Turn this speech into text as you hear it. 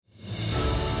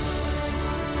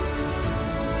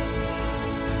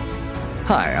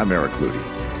Hi, I'm Eric Ludy,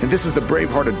 and this is the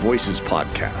Bravehearted Voices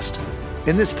Podcast.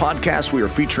 In this podcast, we are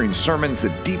featuring sermons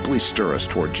that deeply stir us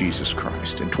toward Jesus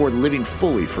Christ and toward living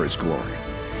fully for His glory.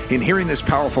 In hearing this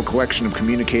powerful collection of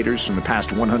communicators from the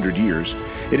past 100 years,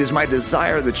 it is my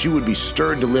desire that you would be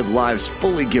stirred to live lives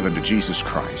fully given to Jesus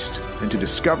Christ and to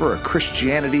discover a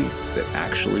Christianity that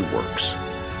actually works.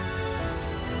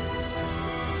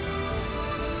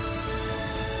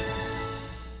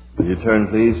 Will you turn,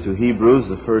 please, to Hebrews,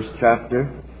 the first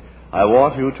chapter? I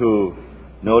want you to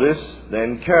notice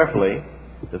then carefully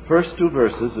the first two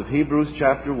verses of Hebrews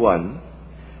chapter 1,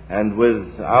 and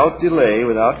without delay,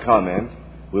 without comment,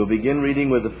 we'll begin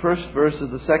reading with the first verse of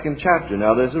the second chapter.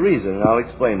 Now, there's a reason, and I'll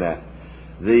explain that.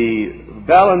 The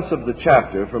balance of the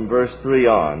chapter from verse 3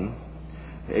 on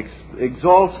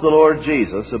exalts the Lord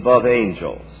Jesus above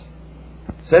angels,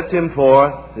 sets Him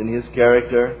forth in His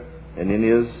character and in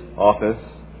His office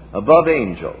above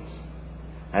angels.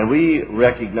 And we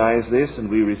recognize this and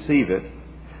we receive it,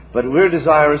 but we're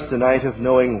desirous tonight of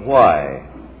knowing why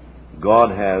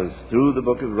God has, through the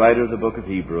writer of the book of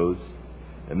Hebrews,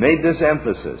 made this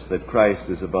emphasis that Christ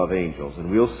is above angels, and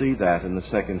we'll see that in the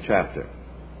second chapter.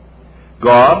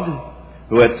 God,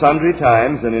 who at sundry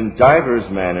times and in divers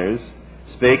manners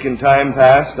spake in time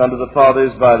past unto the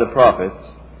fathers by the prophets,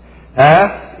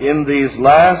 hath in these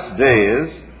last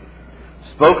days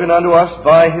spoken unto us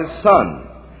by His Son,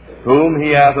 whom He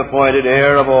hath appointed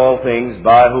heir of all things,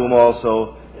 by whom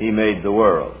also He made the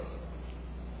world.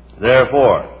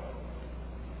 Therefore,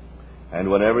 and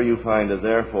whenever you find a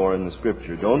therefore in the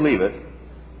Scripture, don't leave it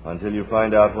until you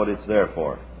find out what it's there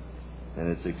for.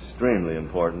 And it's extremely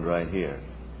important right here.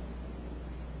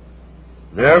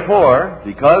 Therefore,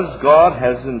 because God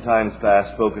has in times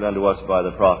past spoken unto us by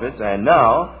the prophets, and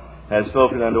now has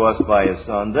spoken unto us by His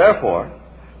Son, therefore,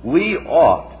 we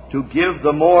ought to give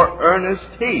the more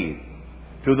earnest heed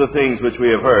to the things which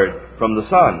we have heard from the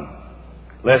Son,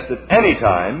 lest at any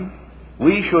time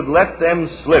we should let them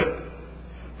slip.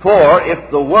 For if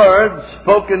the word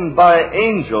spoken by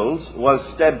angels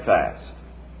was steadfast,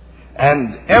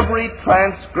 and every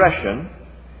transgression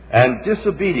and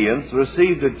disobedience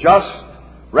received a just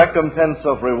recompense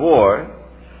of reward,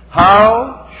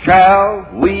 how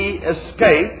shall we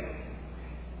escape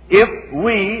if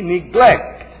we neglect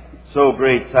so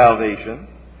great salvation,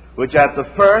 which at the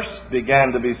first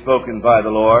began to be spoken by the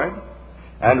Lord,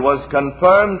 and was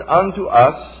confirmed unto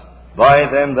us by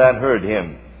them that heard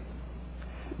Him?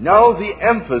 Now, the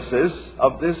emphasis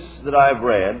of this that I've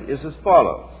read is as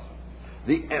follows.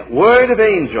 The word of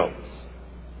angels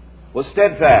was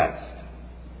steadfast.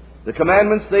 The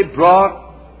commandments they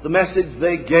brought, the message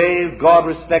they gave, God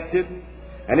respected,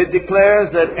 and it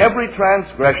declares that every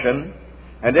transgression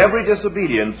and every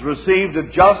disobedience received a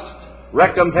just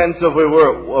recompense of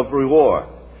reward.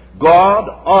 God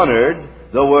honored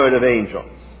the word of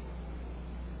angels.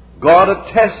 God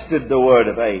attested the word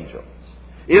of angels.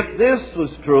 If this was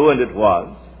true, and it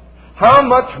was, how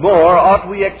much more ought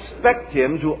we expect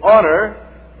Him to honor,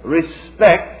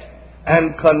 respect,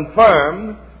 and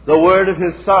confirm the word of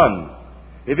His Son?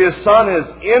 If His Son is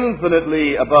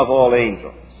infinitely above all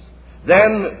angels,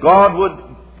 then God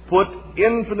would put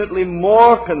infinitely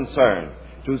more concern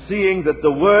to seeing that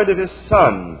the word of His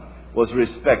Son was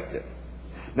respected.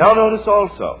 Now notice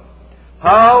also,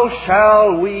 how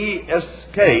shall we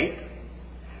escape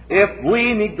if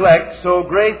we neglect so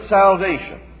great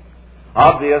salvation?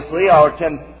 Obviously, our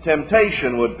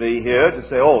temptation would be here to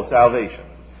say, oh, salvation.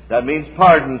 That means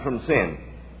pardon from sin.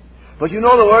 But you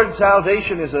know, the word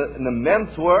salvation is an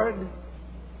immense word,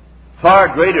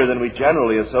 far greater than we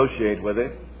generally associate with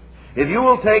it. If you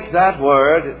will take that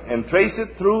word and trace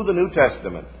it through the New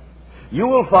Testament, you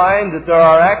will find that there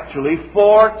are actually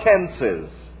 4 tenses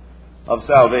of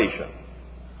salvation.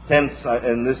 Tense,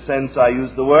 in this sense I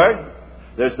use the word.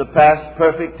 There's the past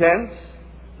perfect tense,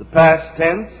 the past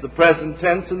tense, the present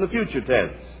tense, and the future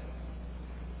tense.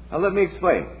 Now let me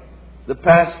explain. The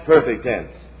past perfect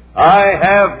tense. I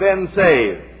have been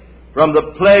saved from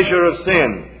the pleasure of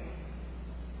sin.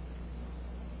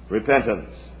 Repentance.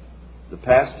 The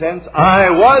past tense. I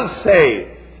was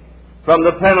saved from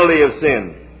the penalty of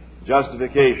sin.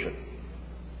 Justification.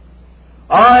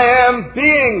 I am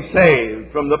being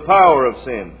saved from the power of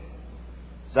sin.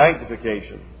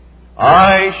 Sanctification.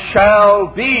 I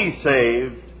shall be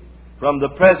saved from the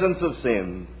presence of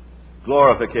sin.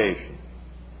 Glorification.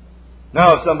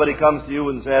 Now, if somebody comes to you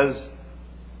and says,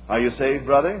 are you saved,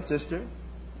 brother, sister?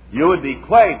 You would be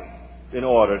quite in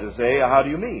order to say, how do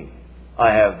you mean?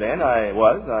 I have been, I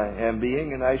was, I am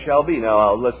being, and I shall be.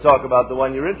 Now, let's talk about the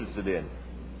one you're interested in.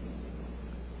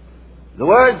 The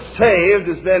word saved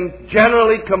has been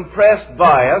generally compressed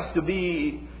by us to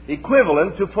be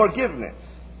equivalent to forgiveness.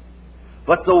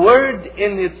 But the word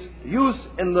in its use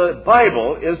in the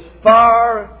Bible is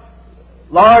far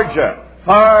larger,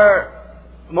 far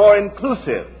more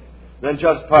inclusive than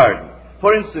just pardon.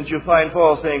 For instance, you find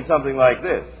Paul saying something like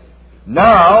this: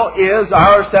 "Now is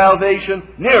our salvation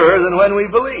nearer than when we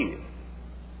believed."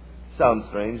 Sounds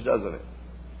strange, doesn't it?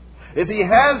 If he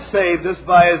has saved us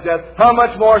by his death, how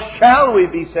much more shall we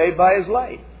be saved by his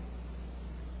life?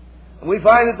 And we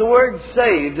find that the word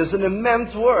saved is an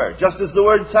immense word, just as the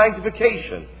word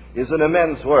sanctification is an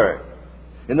immense word.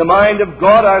 In the mind of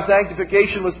God, our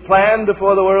sanctification was planned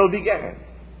before the world began.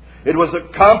 It was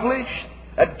accomplished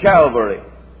at Calvary.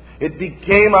 It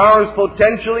became ours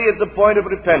potentially at the point of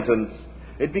repentance.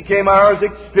 It became ours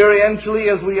experientially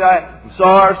as we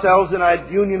saw ourselves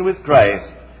in union with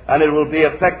Christ. And it will be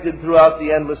effected throughout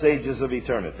the endless ages of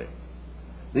eternity.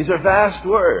 These are vast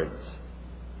words,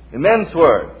 immense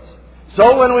words.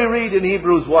 So when we read in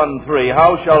Hebrews 1:3,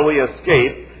 "How shall we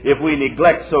escape if we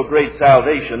neglect so great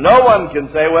salvation?" No one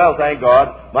can say, "Well, thank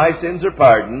God, my sins are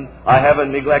pardoned. I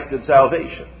haven't neglected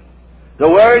salvation." The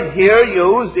word here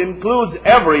used includes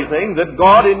everything that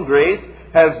God in grace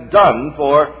has done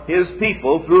for his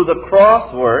people through the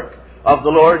cross work of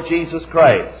the Lord Jesus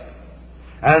Christ.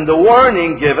 And the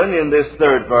warning given in this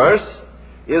third verse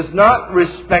is not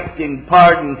respecting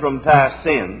pardon from past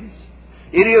sins.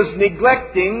 It is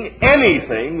neglecting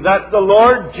anything that the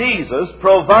Lord Jesus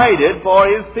provided for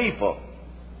his people.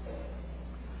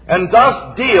 And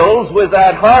thus deals with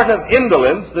that heart of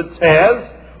indolence that says,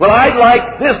 "Well, I'd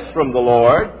like this from the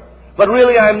Lord, but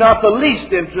really I'm not the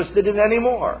least interested in any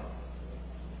more."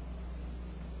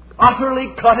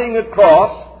 Utterly cutting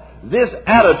across this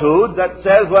attitude that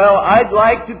says, "Well, I'd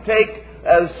like to take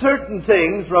certain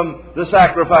things from the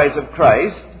sacrifice of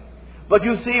Christ, but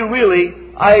you see, really,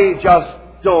 I just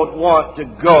don't want to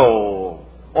go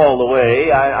all the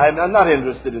way. I'm not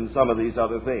interested in some of these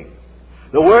other things."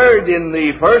 The word in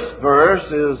the first verse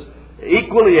is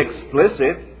equally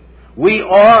explicit. We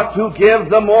ought to give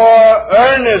the more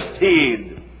earnest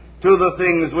heed to the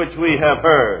things which we have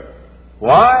heard.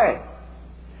 Why?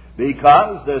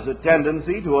 Because there's a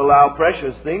tendency to allow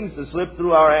precious things to slip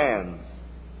through our hands.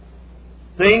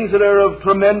 Things that are of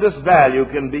tremendous value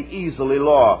can be easily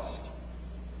lost.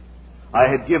 I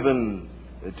had given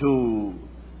to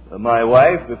my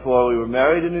wife, before we were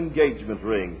married, an engagement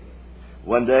ring.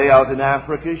 One day out in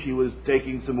Africa, she was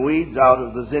taking some weeds out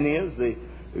of the zinnias.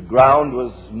 The ground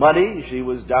was muddy. She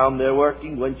was down there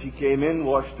working. When she came in,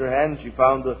 washed her hands, she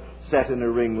found the set in her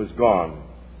ring was gone.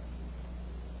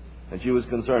 And she was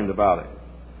concerned about it.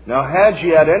 Now, had she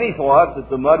had any thought that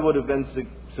the mud would have been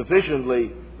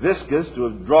sufficiently viscous to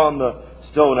have drawn the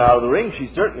stone out of the ring, she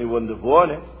certainly wouldn't have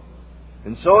worn it.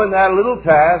 And so in that little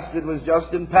task, it was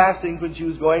just in passing when she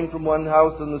was going from one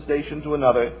house in the station to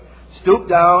another, stooped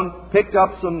down, picked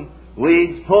up some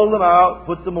weeds, pulled them out,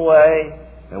 put them away,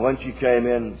 and when she came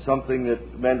in, something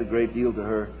that meant a great deal to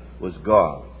her was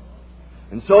gone.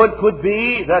 And so it could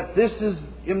be that this is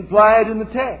implied in the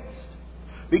text.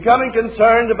 Becoming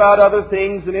concerned about other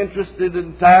things and interested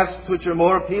in tasks which are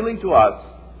more appealing to us.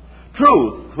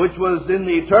 Truth, which was in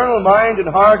the eternal mind and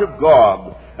heart of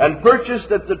God and purchased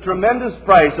at the tremendous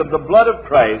price of the blood of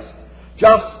Christ,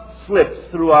 just slips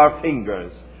through our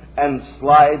fingers and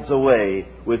slides away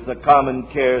with the common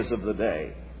cares of the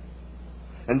day.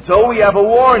 And so we have a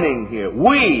warning here.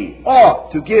 We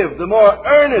ought to give the more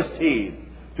earnest heed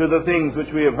to the things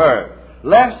which we have heard,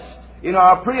 lest in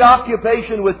our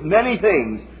preoccupation with many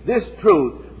things, this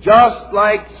truth, just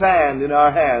like sand in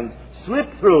our hands, slip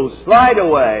through, slide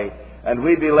away, and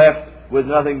we be left with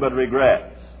nothing but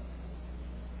regrets.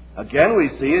 Again, we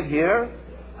see it here.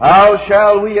 How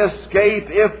shall we escape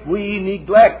if we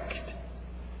neglect?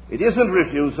 It isn't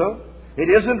refusal. It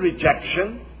isn't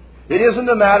rejection. It isn't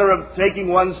a matter of taking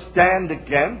one stand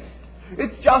against.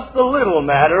 It's just a little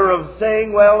matter of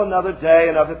saying, well, another day,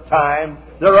 another time.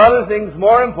 There are other things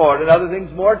more important, other things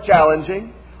more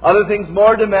challenging, other things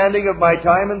more demanding of my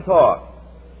time and thought.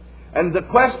 And the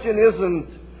question isn't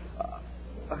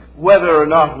whether or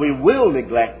not we will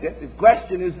neglect it. The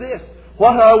question is this: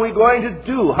 what are we going to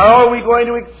do? How are we going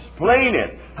to explain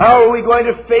it? How are we going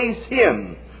to face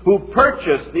Him who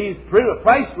purchased these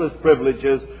priceless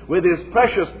privileges with His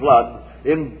precious blood,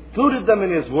 included them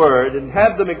in His Word, and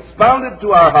had them expounded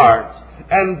to our hearts,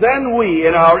 and then we,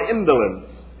 in our indolence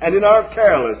and in our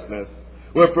carelessness,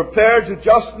 were prepared to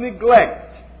just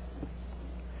neglect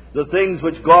the things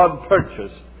which God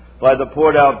purchased by the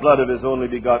poured out blood of His only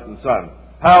begotten Son?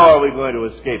 How are we going to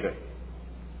escape it?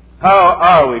 How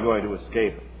are we going to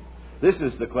escape it? This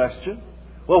is the question.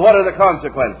 Well, what are the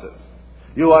consequences?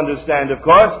 You understand, of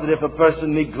course, that if a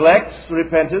person neglects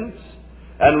repentance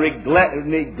and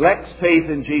neglects faith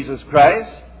in Jesus Christ,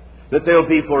 that they'll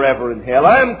be forever in hell.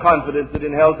 I am confident that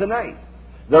in hell tonight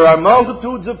there are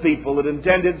multitudes of people that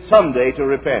intended someday to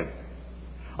repent.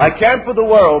 I can't for the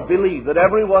world believe that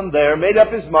everyone there made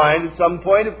up his mind at some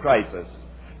point of crisis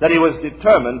that he was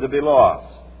determined to be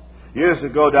lost. Years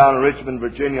ago down in Richmond,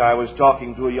 Virginia, I was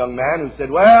talking to a young man who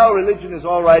said, well, religion is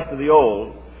all right for the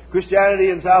old. Christianity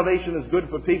and salvation is good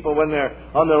for people when they're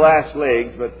on their last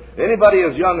legs, but anybody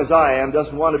as young as I am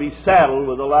doesn't want to be saddled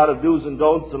with a lot of do's and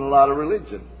don'ts and a lot of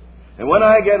religion. And when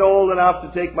I get old enough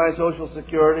to take my Social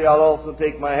Security, I'll also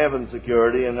take my heaven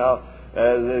security, and I'll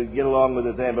get along with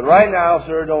it then. But right now,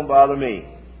 sir, don't bother me.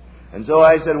 And so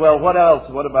I said, well, what else?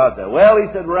 What about that? Well, he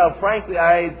said, well, frankly,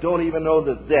 I don't even know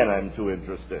that then I'm too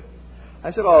interested.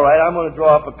 I said, all right, I'm going to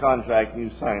draw up a contract and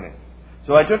you sign it.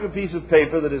 So I took a piece of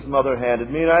paper that his mother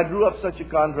handed me, and I drew up such a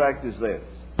contract as this.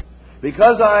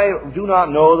 Because I do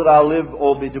not know that I'll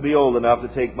live to be old enough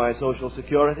to take my Social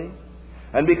Security,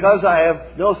 and because I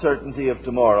have no certainty of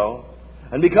tomorrow,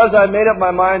 and because I've made up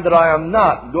my mind that I am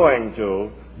not going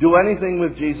to do anything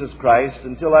with Jesus Christ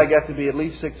until I get to be at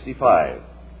least 65,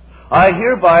 I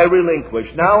hereby relinquish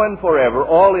now and forever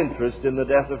all interest in the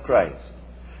death of Christ.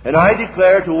 And I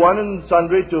declare to one and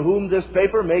sundry to whom this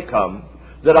paper may come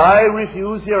that I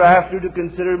refuse hereafter to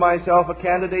consider myself a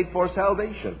candidate for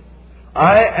salvation.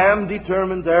 I am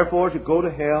determined, therefore, to go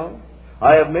to hell.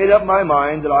 I have made up my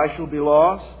mind that I shall be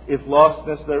lost, if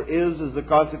lostness there is as the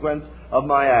consequence of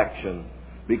my action,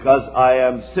 because I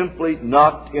am simply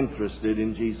not interested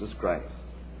in Jesus Christ.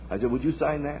 I said, would you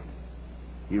sign that?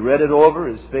 He read it over,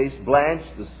 his face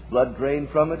blanched, the blood drained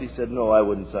from it. He said, no, I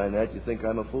wouldn't sign that. You think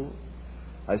I'm a fool?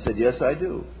 I said, yes, I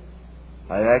do.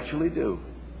 I actually do.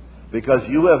 Because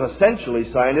you have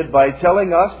essentially signed it by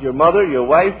telling us, your mother, your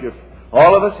wife,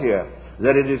 all of us here,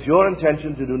 that it is your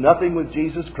intention to do nothing with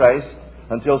Jesus Christ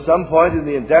until some point in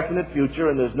the indefinite future,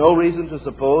 and there's no reason to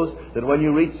suppose that when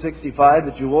you reach 65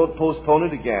 that you won't postpone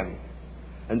it again.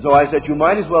 And so I said, you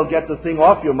might as well get the thing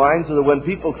off your mind so that when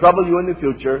people trouble you in the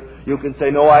future, you can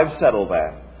say, no, I've settled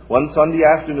that. One Sunday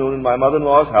afternoon in my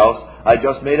mother-in-law's house, I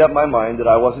just made up my mind that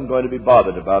I wasn't going to be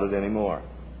bothered about it anymore.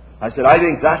 I said, I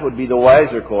think that would be the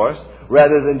wiser course,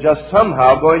 rather than just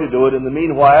somehow going to do it in the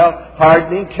meanwhile,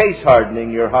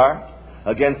 case-hardening your heart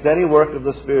against any work of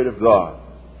the Spirit of God.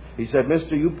 He said,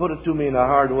 mister, you put it to me in a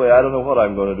hard way. I don't know what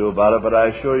I'm going to do about it, but I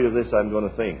assure you this, I'm going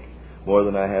to think more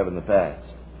than I have in the past.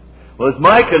 Well, it's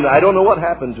I don't know what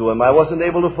happened to him. I wasn't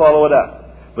able to follow it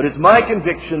up. But it's my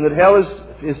conviction that hell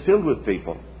is filled with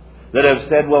people that have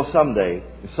said, well, someday.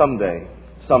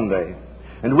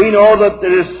 And we know that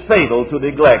it is fatal to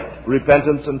neglect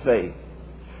repentance and faith.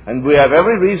 And we have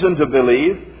every reason to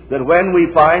believe that when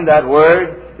we find that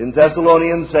word in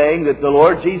Thessalonians saying that the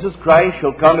Lord Jesus Christ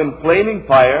shall come in flaming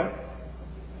fire,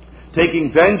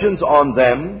 taking vengeance on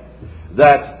them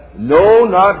that know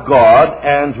not God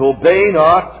and obey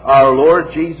not our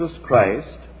Lord Jesus Christ,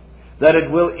 that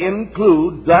it will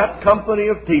include that company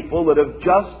of people that have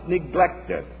just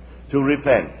neglected to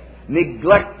repent,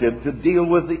 neglected to deal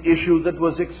with the issue that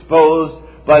was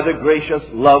exposed by the gracious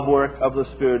love work of the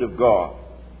Spirit of God.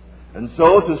 And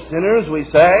so to sinners we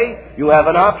say, you have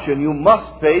an option. You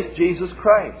must face Jesus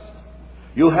Christ.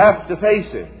 You have to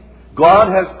face Him. God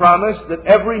has promised that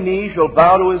every knee shall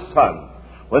bow to His Son.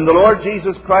 When the Lord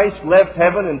Jesus Christ left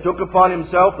heaven and took upon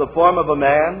Himself the form of a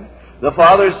man, the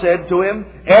Father said to Him,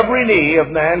 every knee of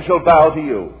man shall bow to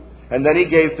you. And then He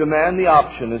gave to man the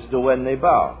option as to when they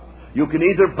bow. You can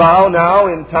either bow now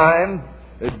in time,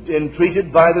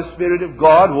 entreated by the Spirit of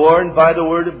God, warned by the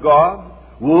Word of God,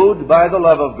 wooed by the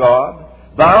love of God,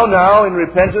 bow now in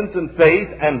repentance and faith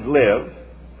and live,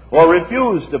 or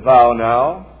refuse to bow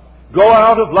now, go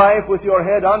out of life with your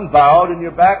head unbowed and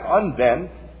your back unbent,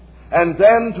 and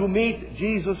then to meet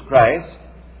Jesus Christ,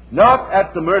 not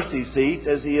at the mercy seat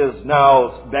as He is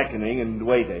now beckoning and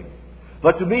waiting,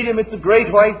 but to meet Him at the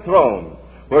great white throne,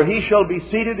 where He shall be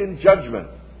seated in judgment,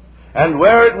 and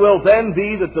where it will then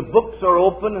be that the books are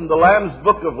open and the Lamb's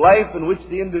book of life in which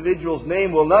the individual's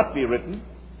name will not be written,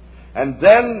 and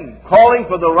then calling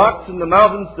for the rocks and the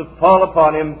mountains to fall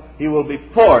upon him, he will be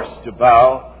forced to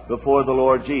bow before the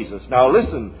Lord Jesus. Now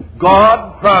listen,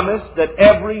 God promised that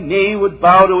every knee would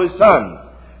bow to His Son.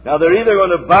 Now they're either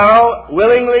going to bow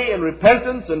willingly in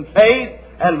repentance and faith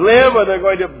and live, or they're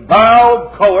going to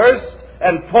bow coerced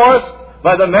and forced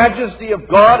by the majesty of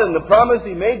God and the promise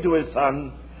He made to His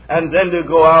Son, and then to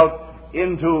go out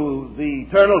into the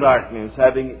eternal darkness,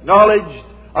 having acknowledged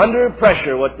under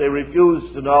pressure what they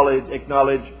refused to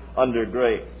acknowledge under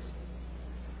grace.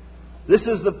 This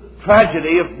is the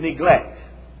tragedy of neglect.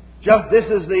 This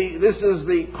is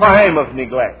the crime of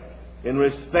neglect in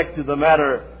respect to the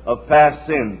matter of past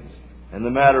sins and the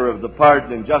matter of the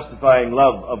pardon and justifying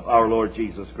love of our Lord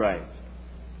Jesus Christ.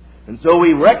 And so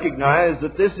we recognize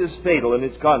that this is fatal in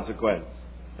its consequence.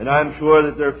 And I'm sure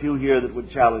that there are few here that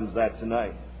would challenge that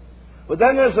tonight. But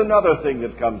then there's another thing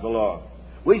that comes along.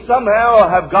 We somehow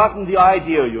have gotten the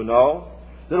idea,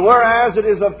 that whereas it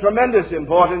is of tremendous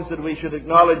importance that we should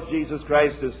acknowledge Jesus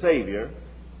Christ as Savior,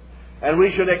 and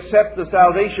we should accept the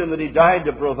salvation that He died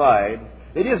to provide,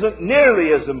 it isn't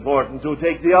nearly as important to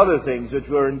take the other things which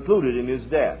were included in His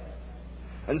death.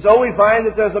 And so we find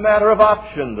that there's a matter of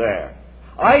option there.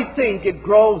 I think it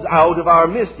grows out of our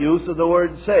misuse of the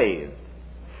word saved.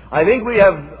 I think we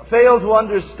have failed to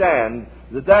understand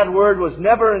that word was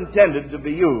never intended to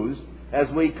be used as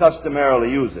we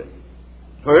customarily use it.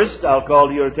 First, I'll call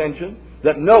to your attention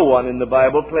that no one in the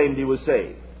Bible claimed he was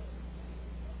saved.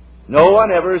 No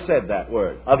one ever said that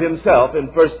word of himself in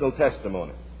personal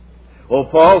testimony.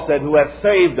 Paul said, who hath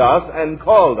saved us and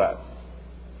called us.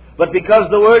 But because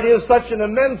the word is such an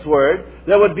immense word,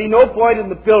 there would be no point in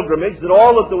the pilgrimage that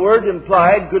all that the word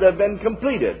implied could have been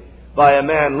completed by a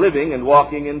man living and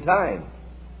walking in time.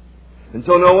 And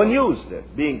so no one used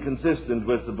it, being consistent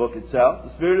with the book itself.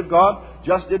 The Spirit of God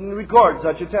just didn't record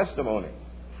such a testimony.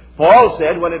 Paul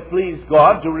said, when it pleased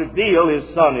God to reveal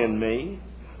His Son in me,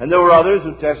 and there were others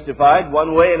who testified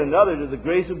one way and another to the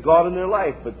grace of God in their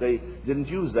life, but they didn't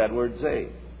use that word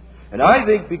saved. And I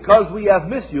think because we have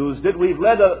misused it, we've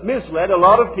misled a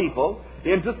lot of people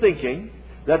into thinking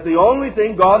that the only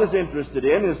thing God is interested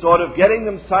in is sort of getting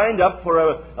them signed up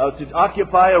for to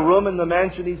occupy a room in the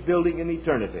mansion He's building in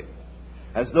eternity.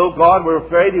 As though God were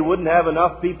afraid He wouldn't have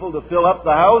enough people to fill up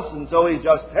the house, and so He's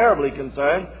just terribly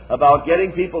concerned about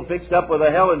getting people fixed up with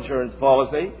a hell insurance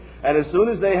policy. And as soon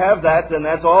as they have that, then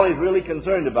that's all He's really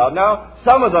concerned about. Now,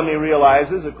 some of them, He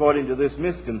realizes, according to this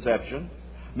misconception,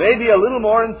 may be a little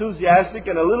more enthusiastic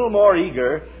and a little more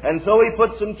eager, and so He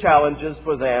puts some challenges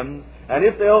for them. And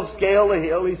if they'll scale the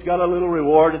hill, He's got a little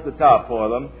reward at the top for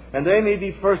them. And they may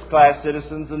be first-class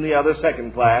citizens and the other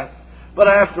second-class. But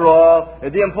after all,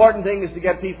 the important thing is to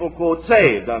get people, quote,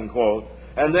 saved, unquote.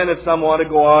 And then if some want to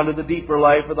go on to the deeper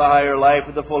life or the higher life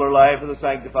or the fuller life or the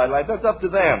sanctified life, that's up to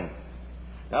them.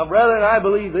 Now, brethren, I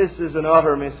believe this is an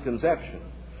utter misconception.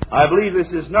 I believe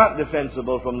this is not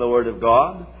defensible from the Word of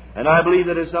God, and I believe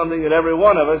that it's something that every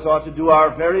one of us ought to do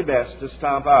our very best to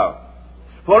stomp out.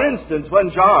 For instance,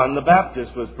 when John the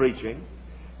Baptist was preaching,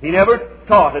 he never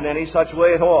taught in any such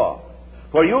way at all.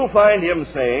 For you'll find him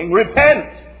saying,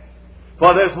 repent,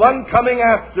 for there's one coming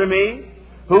after me,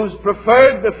 who's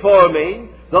preferred before me,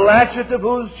 the latchet of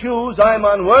whose shoes I'm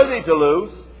unworthy to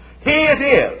loose. He it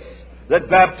is that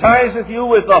baptizeth you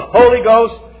with the Holy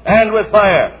Ghost and with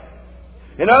fire.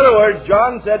 In other words,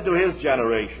 John said to his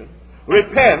generation,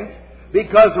 repent,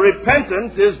 because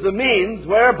repentance is the means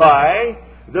whereby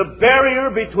the barrier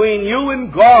between you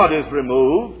and God is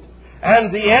removed,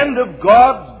 and the end of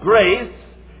God's grace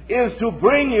is to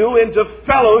bring you into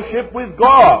fellowship with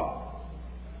God,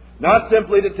 not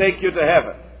simply to take you to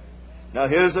heaven. Now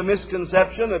here's a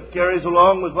misconception that carries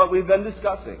along with what we've been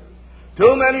discussing.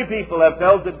 Too many people have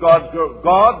felt that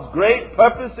God's great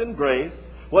purpose and grace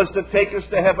was to take us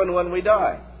to heaven when we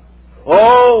die.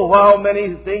 Oh, how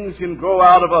many things can grow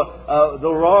out of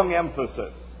the wrong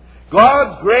emphasis.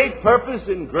 God's great purpose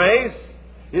and grace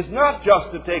is not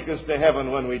just to take us to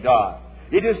heaven when we die.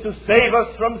 It is to save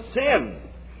us from sin.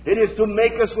 It is to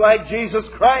make us like Jesus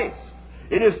Christ.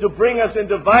 It is to bring us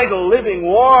into vital, living,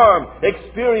 warm,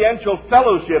 experiential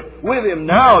fellowship with Him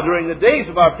now during the days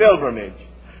of our pilgrimage.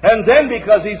 And then,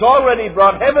 because He's already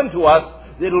brought heaven to us,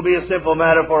 it'll be a simple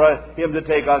matter for Him to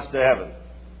take us to heaven.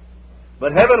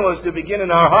 But heaven was to begin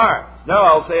in our hearts. Now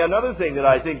I'll say another thing that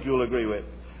I think you'll agree with.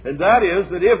 And that is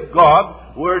that if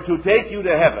God were to take you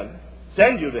to heaven,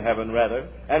 send you to heaven rather,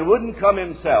 and wouldn't come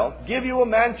Himself, give you a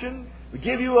mansion,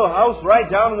 give you a house right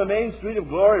down in the main street of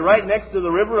glory, right next to the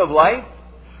river of life,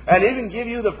 and even give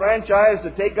you the franchise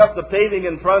to take up the paving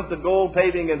in front, the gold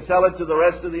paving, and sell it to the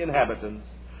rest of the inhabitants,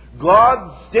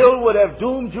 God still would have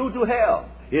doomed you to hell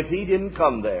if He didn't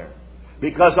come there.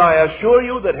 Because I assure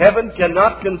you that heaven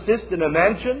cannot consist in a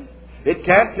mansion. It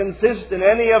can't consist in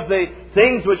any of the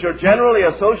things which are generally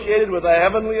associated with a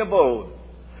heavenly abode.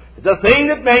 The thing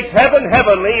that makes heaven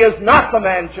heavenly is not the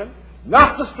mansion,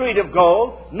 not the street of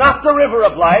gold, not the river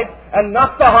of life, and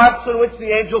not the harps in which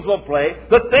the angels will play.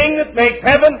 The thing that makes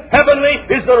heaven heavenly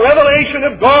is the revelation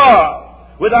of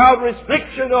God, without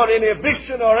restriction or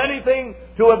inhibition or anything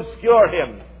to obscure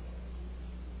Him.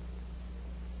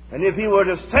 And if He were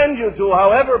to send you to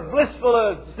however blissful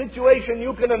a situation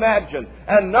you can imagine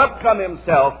and not come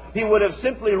Himself, He would have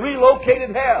simply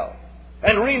relocated hell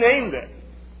and renamed it.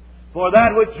 For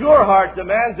that which your heart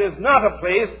demands is not a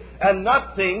place and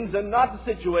not things and not a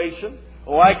situation.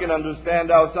 Oh, I can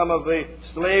understand how some of the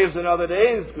slaves in other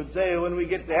days could say, when we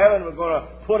get to heaven, we're going to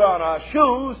put on our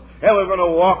shoes and we're going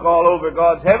to walk all over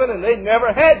God's heaven, and they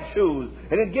never had shoes.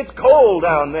 And it gets cold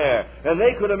down there. And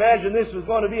they could imagine this was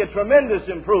going to be a tremendous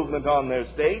improvement on their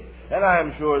state. And I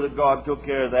am sure that God took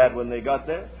care of that when they got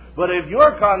there. But if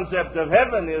your concept of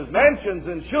heaven is mansions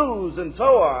and shoes and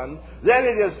so on, then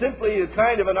it is simply a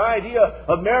kind of an idea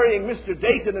of marrying Mr.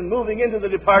 Dayton and moving into the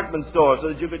department store so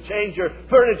that you could change your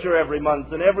furniture every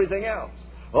month and everything else.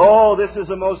 Oh, this is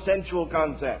a most sensual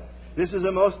concept. This is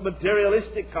a most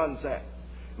materialistic concept.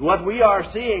 What we are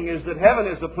seeing is that heaven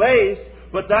is a place,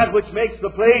 but that which makes the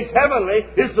place heavenly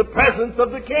is the presence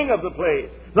of the King of the place,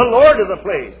 the Lord of the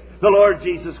place, the Lord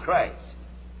Jesus Christ.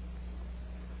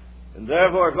 And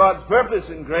therefore, God's purpose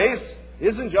in grace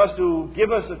isn't just to give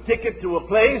us a ticket to a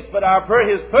place, but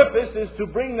His purpose is to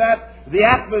bring the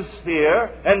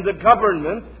atmosphere and the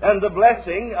government and the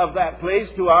blessing of that place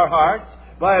to our hearts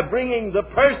by bringing the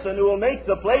person who will make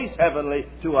the place heavenly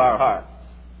to our hearts.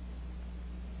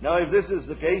 Now, if this is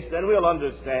the case, then we'll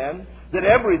understand that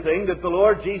everything that the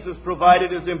Lord Jesus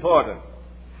provided is important.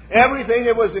 Everything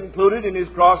that was included in His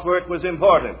cross work was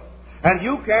important. And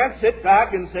you can't sit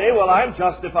back and say, well, I'm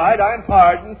justified, I'm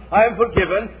pardoned, I'm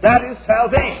forgiven. That is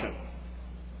salvation.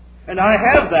 And I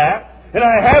have that, and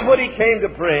I have what He came to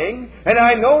bring, and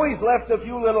I know He's left a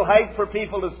few little heights for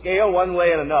people to scale one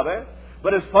way and another.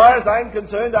 But as far as I'm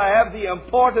concerned, I have the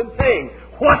important thing.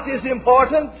 What is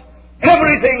important?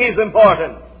 Everything is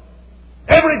important.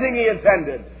 Everything He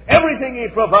intended, everything He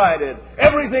provided,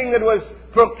 everything that was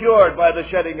procured by the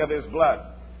shedding of His blood.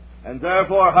 And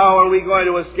therefore, how are we going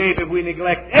to escape if we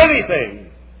neglect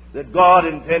anything that God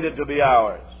intended to be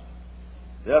ours?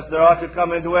 Yes, there ought to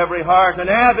come into every heart an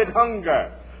avid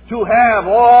hunger to have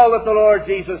all that the Lord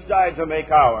Jesus died to make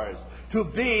ours, to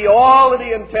be all that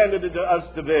He intended us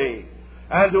to be,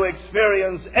 and to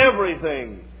experience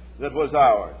everything that was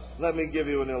ours. Let me give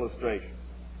you an illustration.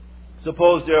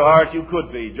 Suppose, dear heart, you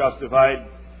could be justified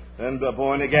and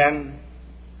born again,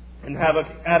 and have an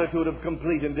attitude of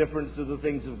complete indifference to the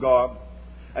things of God,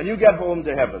 and you get home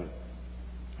to heaven.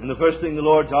 And the first thing the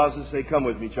Lord does is say, come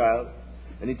with me, child.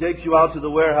 And He takes you out to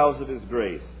the warehouse of His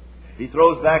grace. He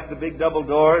throws back the big double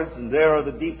doors, and there are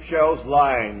the deep shelves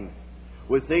lined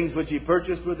with things which He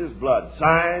purchased with His blood,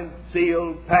 signed,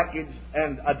 sealed, packaged,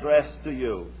 and addressed to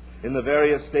you in the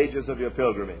various stages of your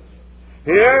pilgrimage.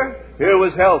 Here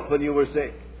was health when you were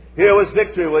sick. Here was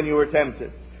victory when you were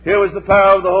tempted. Here was the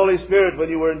power of the Holy Spirit when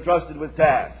you were entrusted with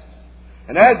tasks.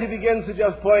 And as He begins to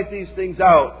just point these things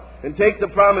out and take the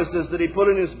promises that He put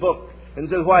in His book and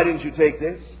says, why didn't you take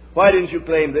this? Why didn't you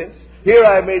claim this? Here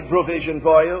I've made provision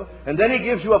for you. And then He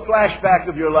gives you a flashback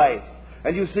of your life.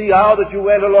 And you see how that you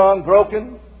went along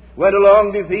broken, went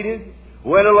along defeated,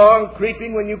 went along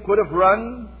creeping when you could have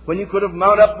run, when you could have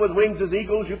mounted up with wings as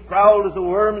eagles, you prowled as a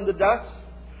worm in the dust.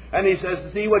 And He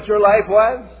says, see what your life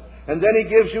was? And then He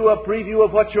gives you a preview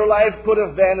of what your life could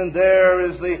have been, and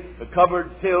there is the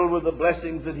cupboard filled with the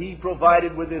blessings that He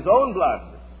provided with His own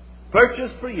blood,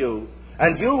 purchased for you,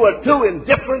 and you were too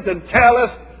indifferent and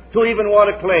careless to even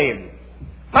want to claim.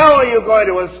 How are you going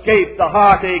to escape the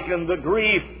heartache and the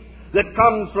grief that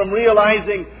comes from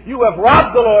realizing you have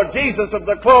robbed the Lord Jesus of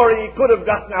the glory He could have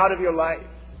gotten out of your life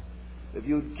if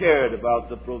you'd cared about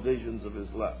the provisions of His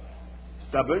love?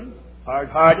 Stubborn,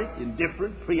 hard-hearted,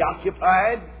 indifferent,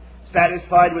 preoccupied,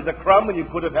 satisfied with a crumb when you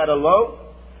could have had a loaf.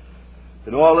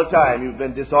 And all the time you've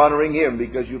been dishonoring Him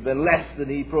because you've been less than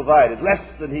He provided, less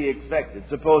than He expected.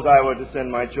 Suppose I were to send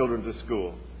my children to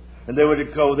school, and they were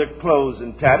to go their clothes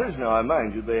in tatters. Now, I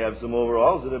mind you, they have some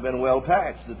overalls that have been well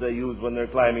patched that they use when they're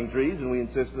climbing trees, and we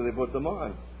insist that they put them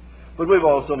on. But we've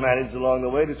also managed along the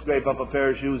way to scrape up a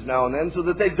pair of shoes now and then so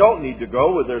that they don't need to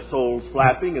go with their soles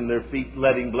flapping and their feet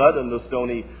letting blood on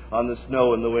the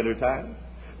snow in the wintertime.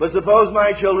 But suppose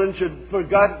my children should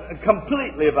forget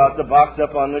completely about the box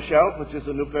up on the shelf, which is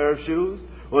a new pair of shoes,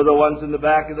 or the ones in the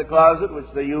back of the closet, which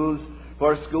they use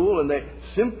for school, and they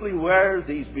simply wear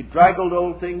these bedraggled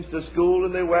old things to school,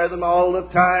 and they wear them all the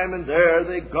time, and there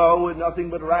they go with nothing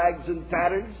but rags and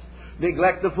tatters.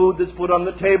 Neglect the food that's put on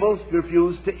the tables,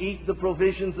 refuse to eat the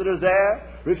provisions that are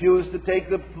there, refuse to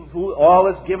take the food, all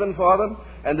that's given for them,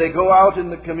 and they go out in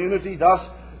the community thus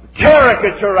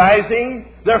caricaturizing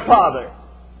their father.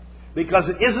 Because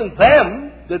it isn't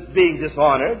them that's being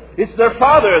dishonored, it's their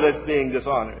father that's being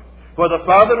dishonored. For the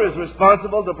father is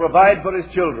responsible to provide for his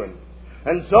children.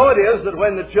 And so it is that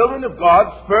when the children of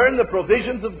God spurn the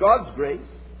provisions of God's grace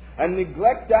and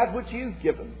neglect that which He has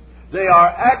given, they are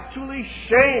actually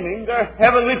shaming their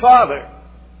Heavenly Father.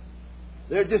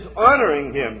 They're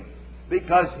dishonoring Him,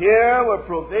 because here were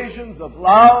provisions of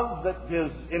love that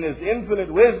in His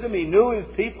infinite wisdom He knew His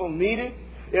people needed,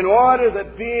 in order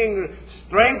that being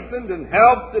strengthened and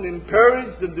helped and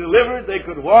encouraged and delivered, they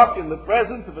could walk in the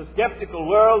presence of a skeptical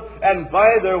world, and by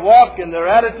their walk and their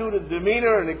attitude and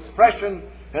demeanor and expression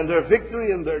and their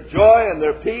victory and their joy and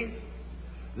their peace,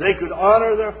 they could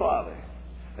honor their Father.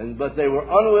 But they were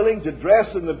unwilling to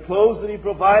dress in the clothes that He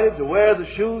provided, to wear the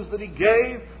shoes that He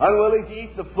gave, unwilling to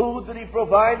eat the food that He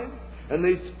provided, and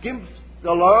they skimped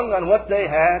along on what they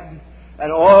had,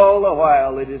 and all the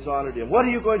while they dishonored Him. What are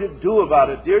you going to do about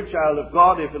it, dear child of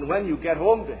God, if and when you get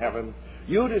home to heaven,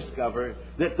 you discover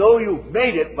that though you've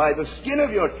made it by the skin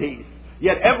of your teeth,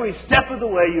 yet every step of the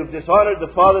way you've dishonored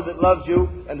the Father that loves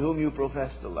you and whom you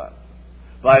profess to love,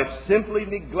 by simply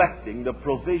neglecting the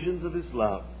provisions of His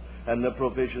love and the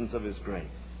provisions of His grace.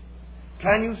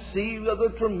 Can you see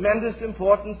the tremendous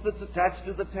importance that's attached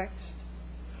to the text?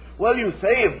 Well, you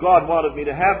say, if God wanted me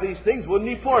to have these things, wouldn't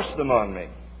He force them on me?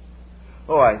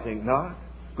 Oh, I think not.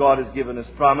 God has given us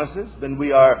promises, and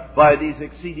we are, by these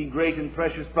exceeding great and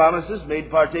precious promises, made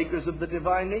partakers of the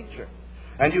divine nature.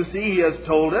 And you see, He has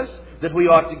told us that we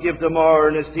ought to give the more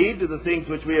earnest heed to the things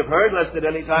which we have heard, lest at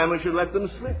any time we should let them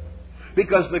slip.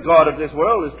 Because the God of this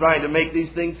world is trying to make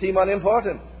these things seem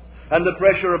unimportant. And the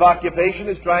pressure of occupation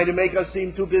is trying to make us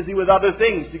seem too busy with other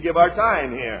things to give our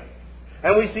time here.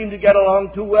 And we seem to get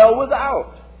along too well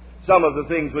without some of the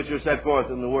things which are set forth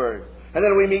in the Word. And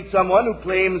then we meet someone who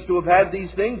claims to have had these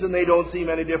things, and they don't seem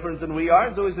any different than we are.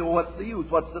 And so we say, well, what's the use?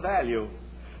 What's the value?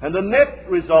 And the net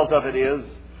result of it is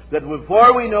that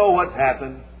before we know what's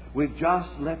happened, we've just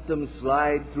let them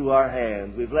slide through our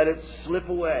hands. We've let it slip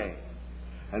away.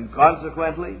 And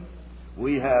consequently,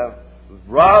 we have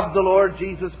robbed the Lord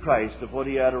Jesus Christ of what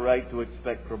He had a right to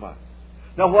expect from us.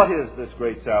 Now, what is this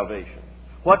great salvation?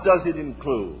 What does it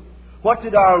include? What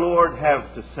did our Lord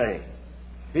have to say?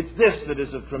 It's this that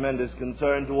is of tremendous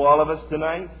concern to all of us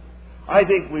tonight. I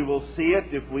think we will see it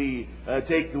if we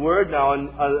take the Word. Now,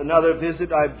 on another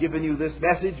visit, I've given you this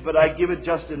message, but I give it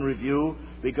just in review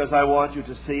because I want you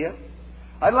to see it.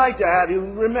 I'd like to have you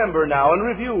remember now and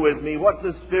review with me what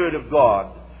the Spirit of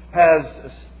God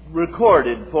has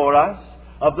recorded for us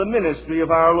of the ministry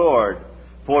of our Lord.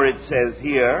 For it says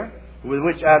here, with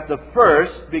which at the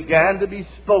first began to be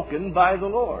spoken by the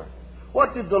Lord.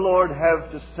 What did the Lord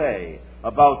have to say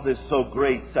about this so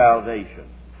great salvation?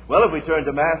 Well, if we turn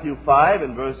to Matthew 5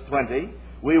 and verse 20,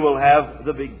 we will have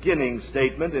the beginning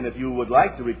statement, and if you would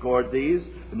like to record these,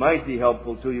 it might be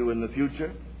helpful to you in the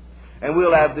future. And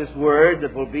we'll have this word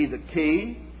that will be the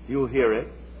key. You'll hear it.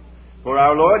 For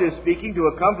our Lord is speaking to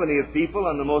a company of people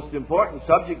on the most important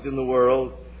subject in the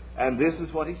world, and this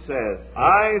is what He says.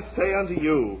 I say unto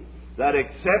you, that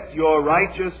except your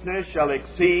righteousness shall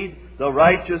exceed the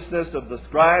righteousness of the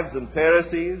scribes and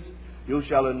Pharisees, you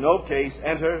shall in no case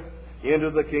enter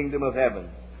into the kingdom of heaven.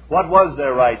 What was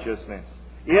their righteousness?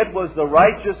 It was the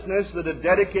righteousness that a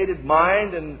dedicated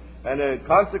mind and a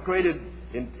consecrated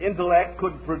intellect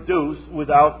could produce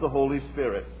without the Holy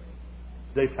Spirit.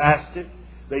 They fasted,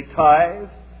 they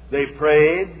tithed, they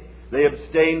prayed, they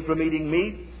abstained from eating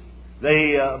meats,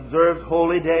 they observed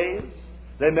holy days,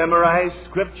 they memorized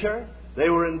Scripture, they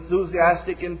were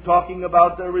enthusiastic in talking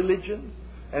about their religion,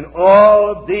 and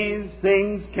all of these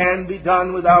things can be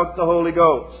done without the Holy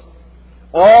Ghost.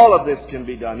 All of this can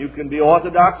be done. You can be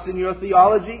orthodox in your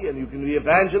theology, and you can be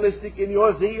evangelistic in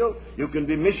your zeal. You can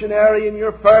be missionary in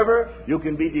your fervor. You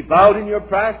can be devout in your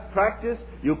practice.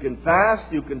 You can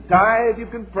fast. You can tithe. You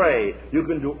can pray. You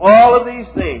can do all of these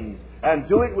things and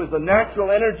do it with the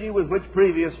natural energy with which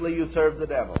previously you served the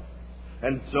devil.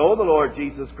 And so the Lord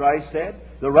Jesus Christ said,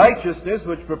 the righteousness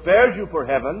which prepares you for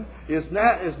heaven is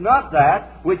not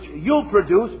that which you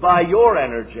produce by your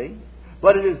energy,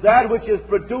 but it is that which is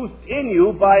produced in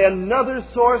you by another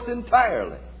source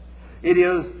entirely. It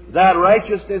is that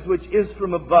righteousness which is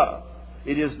from above.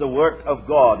 It is the work of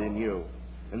God in you.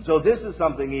 And so this is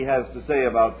something He has to say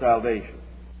about salvation.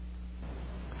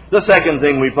 The second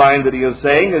thing we find that He is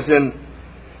saying is in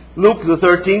Luke the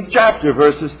 13th chapter,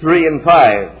 verses 3 and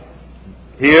 5.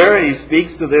 Here He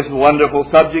speaks to this wonderful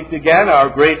subject again, our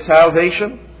great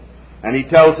salvation. And He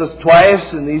tells us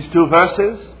twice in these two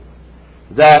verses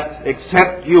that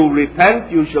except you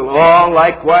repent, you shall all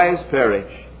likewise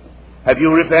perish. Have you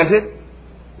repented?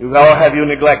 Or have you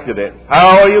neglected it?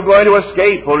 How are you going to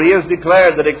escape? For He has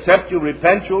declared that except you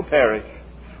repent, you'll perish.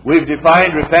 We've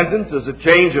defined repentance as a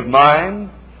change of mind,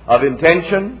 of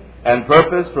intention, and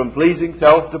purpose from pleasing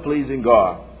self to pleasing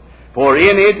God. For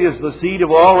in it is the seed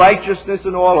of all righteousness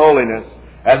and all holiness.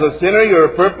 As a sinner, your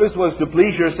purpose was to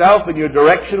please yourself, and your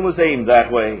direction was aimed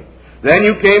that way. Then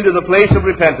you came to the place of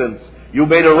repentance. You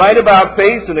made a right about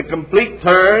face and a complete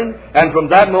turn, and from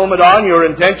that moment on your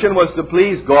intention was to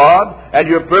please God, and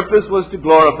your purpose was to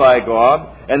glorify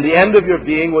God, and the end of your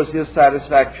being was His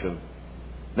satisfaction.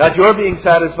 Not your being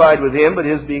satisfied with Him, but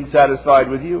His being satisfied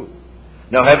with you.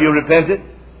 Now have you repented?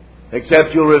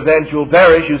 Except you'll repent, you'll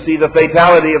perish. You see the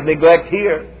fatality of neglect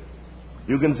here.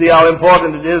 You can see how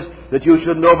important it is that you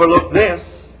shouldn't overlook this.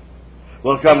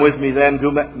 Well, come with me then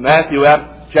to Matthew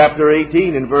chapter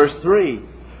 18 and verse 3.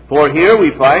 For here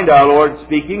we find our Lord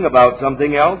speaking about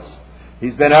something else.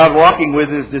 He's been out walking with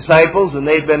His disciples, and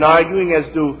they've been arguing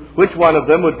as to which one of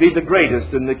them would be the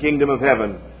greatest in the kingdom of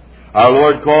heaven. Our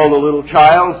Lord called a little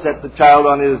child, set the child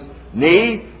on His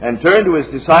knee, and turned to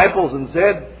His disciples and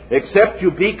said, Except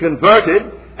you be converted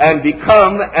and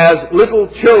become as little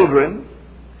children,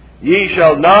 ye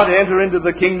shall not enter into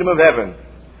the kingdom of heaven.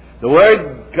 The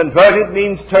word converted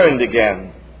means turned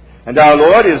again. And our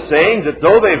Lord is saying that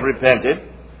though they've repented,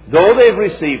 though they've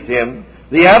received Him,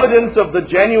 the evidence of the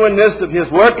genuineness of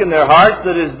His work in their hearts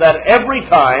is that every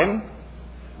time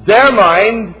their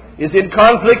mind is in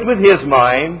conflict with His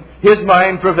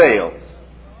mind prevails.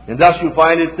 And thus you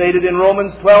find it stated in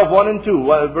Romans 12:1 and 2,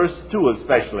 verse 2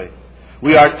 especially.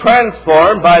 We are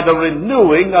transformed by the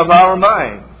renewing of our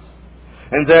minds.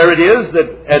 And there it is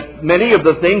that many of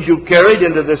the things you've carried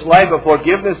into this life of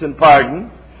forgiveness and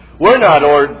pardon were not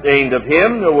ordained of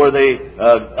Him, nor were they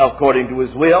according to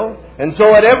His will. And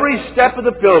so at every step of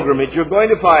the pilgrimage, you're going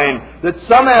to find that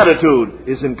some attitude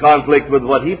is in conflict with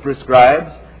what He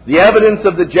prescribes. The evidence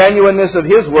of the genuineness of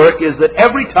His work is that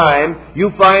every time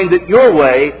you find that your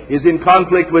way is in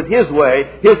conflict with His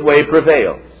way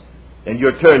prevails. And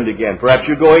you're turned again. Perhaps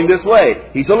you're going this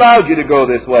way. He's allowed you to go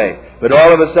this way. But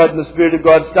all of a sudden the Spirit of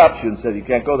God stops you and says, you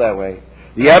can't go that way.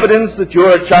 The evidence that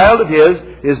you're a child of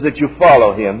His is that you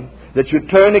follow Him, that you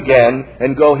turn again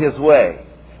and go His way.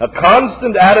 A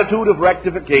constant attitude of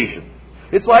rectification.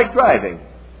 It's like driving.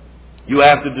 You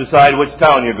have to decide which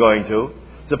town you're going to.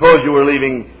 Suppose you were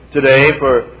leaving today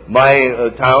for my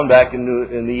town back in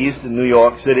the east in New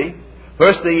York City.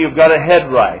 First thing, you've got to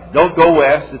head right. Don't go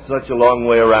west. It's such a long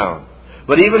way around.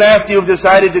 But even after you've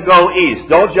decided to go east,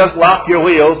 don't just lock your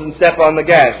wheels and step on the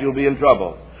gas. You'll be in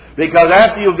trouble. Because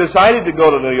after you've decided to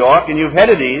go to New York and you've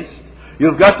headed east,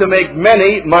 you've got to make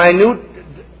many minute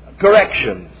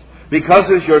corrections. Because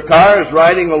as your car is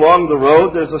riding along the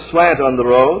road, there's a slant on the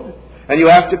road, and you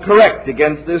have to correct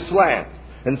against this slant.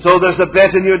 And so there's a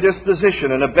bent in your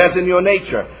disposition and a bent in your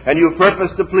nature, and you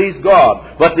purpose to please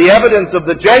God. But the evidence of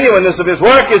the genuineness of His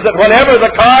work is that whenever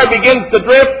the car begins to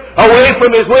drift away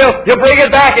from His will, you bring it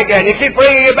back again. You keep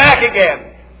bringing it back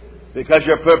again. Because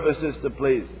your purpose is to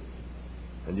please Him.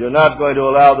 And you're not going to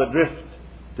allow the drift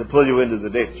to pull you into the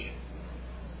ditch.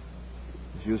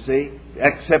 As you see,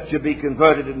 except you be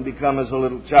converted and become as a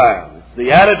little child. It's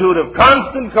the attitude of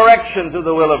constant correction to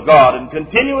the will of God and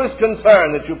continuous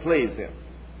concern that you please Him.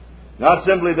 Not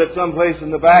simply that someplace in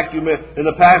the past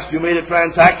you made a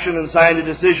transaction and signed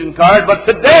a decision card, but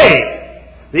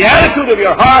today, the attitude of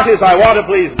your heart is, I want to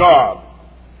please God.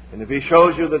 And if He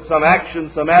shows you that some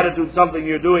action, some attitude, something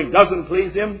you're doing doesn't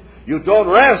please Him, you don't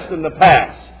rest in the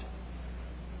past.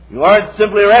 You aren't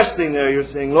simply resting there.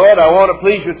 You're saying, Lord, I want to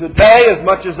please You today as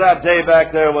much as that day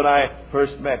back there when I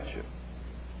first met You.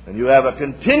 And you have a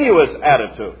continuous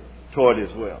attitude toward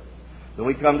His will. Then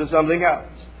we come to something else.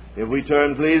 If we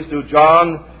turn, please, to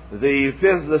John, the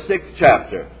 6th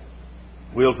chapter,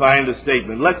 we'll find a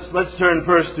statement. Let's turn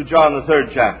first to John, the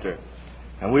 3rd chapter,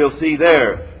 and we'll see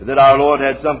there that our Lord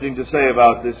had something to say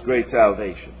about this great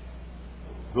salvation.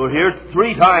 We'll hear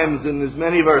 3 times in as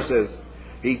many verses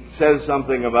He says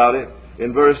something about it.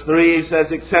 In verse 3, He says,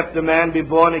 Except a man be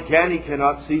born again, he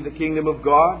cannot see the kingdom of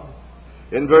God.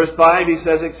 In verse 5, He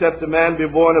says, Except a man be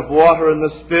born of water and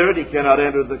the Spirit, he cannot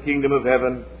enter the kingdom of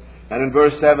heaven. And in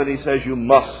verse 7 He says, you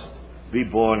must be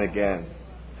born again.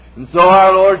 And so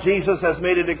our Lord Jesus has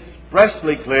made it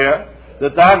expressly clear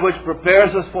that which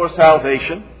prepares us for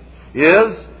salvation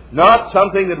is not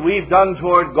something that we've done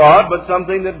toward God, but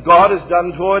something that God has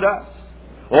done toward us.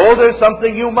 Oh, there's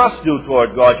something you must do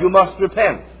toward God. You must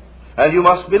repent, and you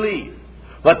must believe.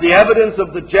 But the evidence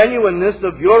of the genuineness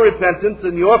of your repentance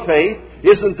and your faith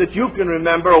isn't that you can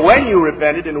remember when you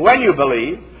repented and when you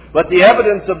believed. But the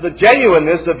evidence of the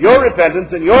genuineness of your repentance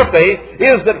and your faith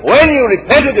is that when you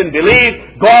repented and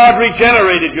believed, God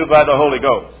regenerated you by the Holy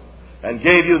Ghost and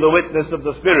gave you the witness of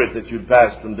the Spirit that you'd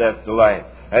passed from death to life.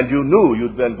 And you knew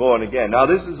you'd been born again. Now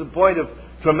this is a point of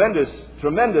tremendous,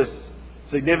 tremendous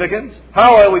significance.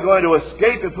 How are we going to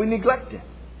escape if we neglect it?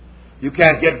 You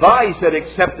can't get by. He said,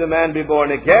 except a man be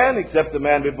born again, except a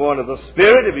man be born of the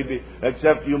Spirit,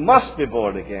 except you must be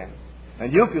born again.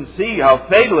 And you can see how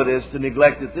fatal it is to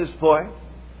neglect at this point.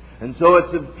 And so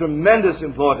it's of tremendous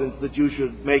importance that you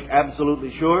should make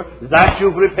absolutely sure that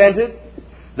you've repented,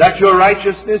 that your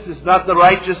righteousness is not the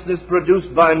righteousness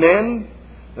produced by men,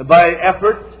 by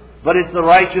effort, but it's the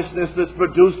righteousness that's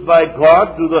produced by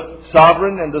God through the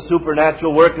sovereign and the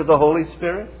supernatural work of the Holy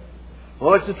Spirit.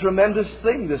 Oh, it's a tremendous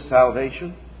thing, this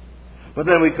salvation. But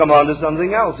then we come on to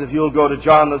something else. If you'll go to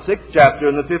John the 6th chapter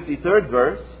and the 53rd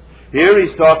verse, here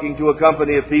he's talking to a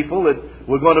company of people that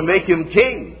were going to make him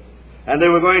king, and they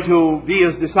were going to be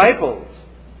his disciples.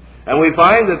 And we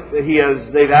find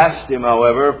that they've asked him,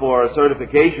 however, for a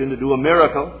certification to do a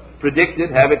miracle, predict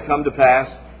it, have it come to pass,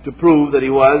 to prove that he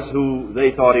was who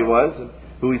they thought he was and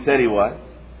who he said he was.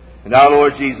 And our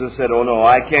Lord Jesus said, oh no,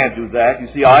 I can't do that. You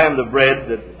see, I am the bread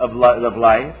of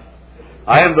life.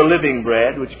 I am the living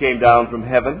bread which came down from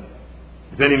heaven.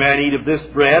 If any man eat of this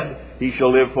bread, he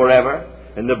shall live forever.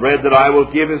 And the bread that I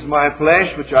will give is my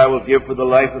flesh, which I will give for the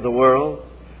life of the world.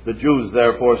 The Jews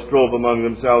therefore strove among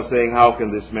themselves, saying, how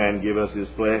can this man give us his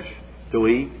flesh to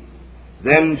eat?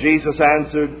 Then Jesus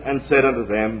answered and said unto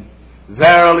them,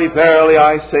 verily, verily,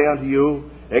 I say unto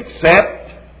you, except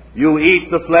you eat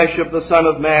the flesh of the Son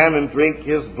of Man and drink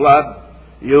his blood,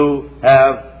 you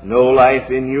have no life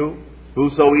in you.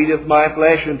 Whoso eateth my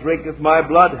flesh and drinketh my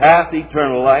blood hath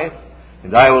eternal life,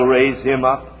 and I will raise him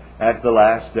up at the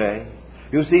last day.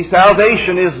 You see,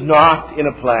 salvation is not in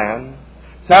a plan.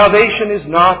 Salvation is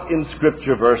not in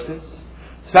Scripture verses.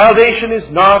 Salvation is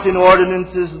not in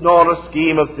ordinances nor a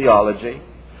scheme of theology.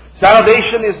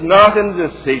 Salvation is not in a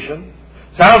decision.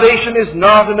 Salvation is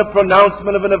not in a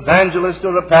pronouncement of an evangelist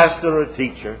or a pastor or a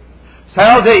teacher.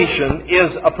 Salvation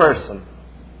is a person.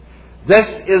 This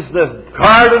is the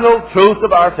cardinal truth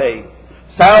of our faith.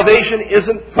 Salvation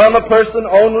isn't from a person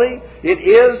only. It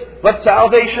is, but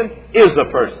salvation is a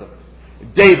person.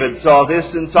 David saw this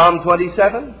in Psalm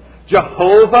 27.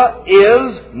 Jehovah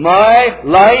is my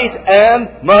light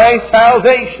and my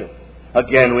salvation.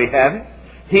 Again we have it.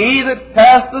 He that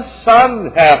hath the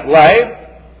Son hath life.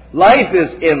 Life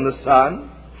is in the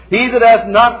Son. He that hath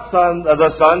not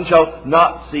the Son shall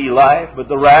not see life, but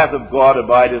the wrath of God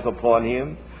abideth upon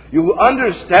him. You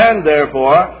understand,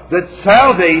 therefore, that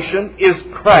salvation is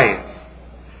Christ.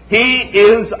 He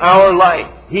is our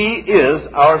life. He is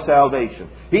our salvation.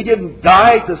 He didn't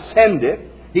die to send it.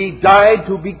 He died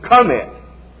to become it.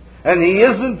 And He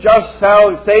isn't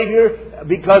just Savior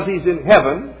because He's in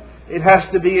heaven. It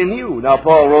has to be in you. Now,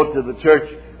 Paul wrote to the church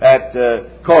at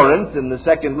Corinth in the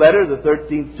second letter, the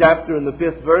 13th chapter and the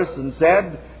 5th verse, and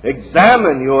said,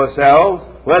 examine yourselves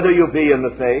whether you be in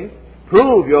the faith.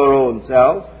 Prove your own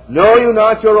selves. Know you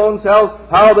not your own selves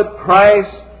how that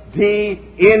Christ be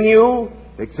in you,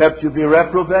 except you be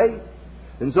reprobate?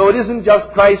 And so it isn't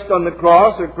just Christ on the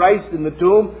cross or Christ in the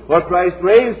tomb or Christ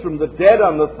raised from the dead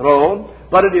on the throne,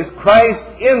 but it is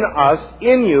Christ in us,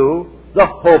 in you, the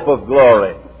hope of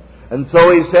glory. And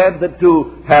so he said that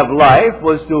to have life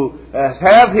was to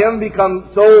have Him become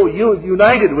so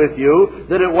united with you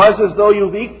that it was as though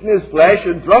you've eaten His flesh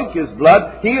and drunk His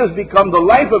blood. He has become the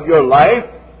life of your life,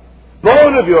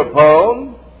 bone of your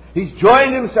bone. He's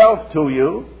joined Himself to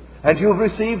you, and you've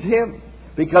received Him.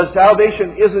 Because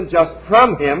salvation isn't just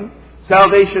from Him,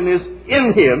 salvation is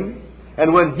in Him,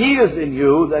 and when He is in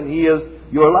you, then He is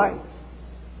your life.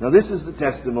 Now this is the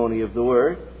testimony of the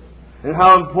Word, and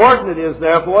how important it is,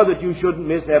 therefore, that you shouldn't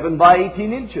miss heaven by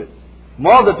 18 inches.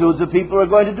 Multitudes of people are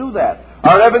going to do that.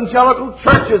 Our evangelical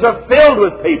churches are filled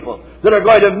with people that are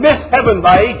going to miss heaven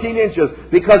by 18 inches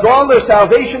because all their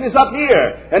salvation is up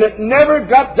here, and it never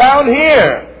got down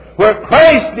here, where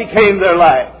Christ became their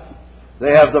life.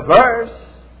 They have the verse,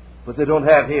 but they don't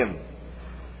have Him.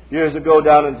 Years ago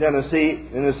down in Tennessee,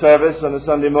 in a service on a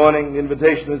Sunday morning, the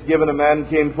invitation was given. A man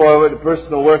came forward, a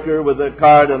personal worker with a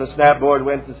card on a snapboard,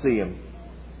 went to see him.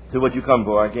 He said, "What'd you come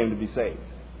for?" "I came to be saved."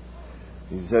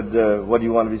 He said, "What do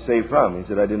you want to be saved from?" He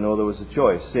said, "I didn't know there was a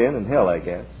choice. Sin and hell, I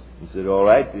guess." He said, "All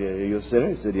right, are you a sinner?"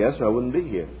 He said, "Yes, or I wouldn't be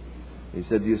here." He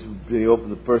said,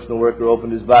 the personal worker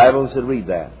opened his Bible and said, "Read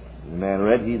that." And the man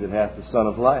read, "He that hath the Son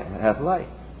of life hath life.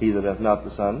 He that hath not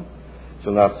the Son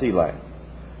shall not see life."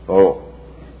 "Oh,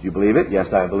 do you believe it?"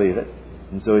 "Yes, I believe it."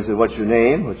 And so he said, "What's your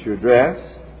name? What's your address?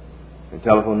 Your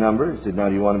telephone number?" He said, "Now,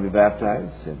 do you want to be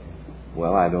baptized?" He said,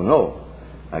 "Well, I don't know.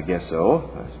 I guess so,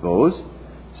 I suppose."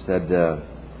 He said,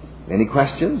 "Any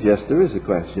questions?" "Yes, there is a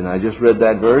question. I just read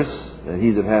that verse, that he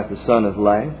that hath the Son of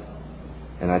life,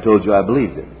 and I told you I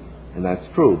believed it. And that's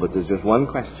true, but there's just one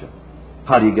question.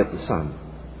 How do you get the Son?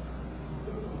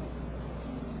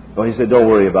 Well, he said, don't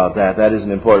worry about that. That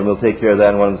isn't important. We'll take care of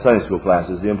that in one of the Sunday school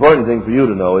classes. The important thing for you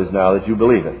to know is now that you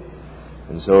believe it.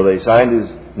 And so they signed his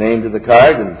name to the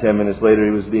card, and 10 minutes later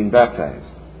he was being baptized.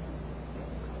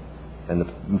 And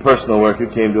the personal worker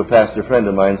came to a pastor friend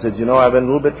of mine and said, I've been a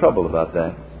little bit troubled about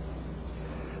that.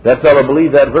 That fellow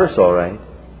believed that verse all right.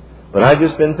 But I've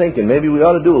just been thinking, maybe we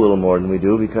ought to do a little more than we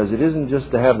do, because it isn't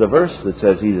just to have the verse that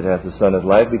says, he that hath the Son hath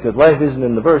life, because life isn't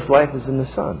in the verse, life is in the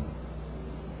Son.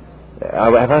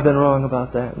 Have I been wrong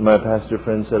about that? And my pastor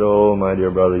friend said, oh, my dear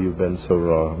brother, you've been so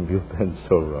wrong. You've been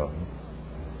so wrong.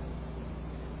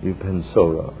 You've been so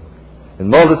wrong. And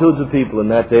multitudes of people in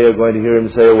that day are going to hear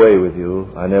him say, away with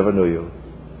you, I never knew you.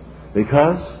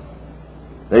 Because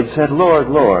they'd said, Lord,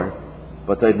 Lord,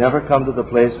 but they'd never come to the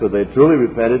place where they truly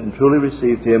repented and truly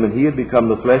received him, and he had become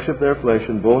the flesh of their flesh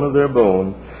and bone of their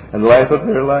bone and life of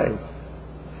their life.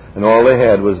 And all they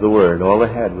had was the Word. All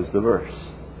they had was the verse.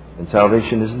 And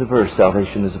salvation isn't a verse.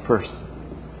 Salvation is a person.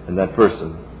 And that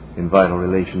person in vital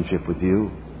relationship with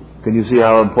you. Can you see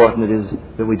how important it is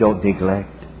that we don't neglect?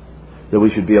 That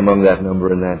we should be among that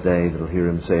number in that day that will hear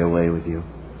him say, away with you.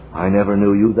 I never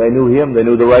knew you. They knew him. They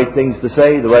knew the right things to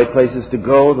say, the right places to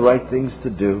go, the right things to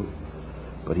do.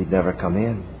 But he'd never come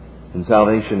in. And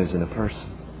salvation is in a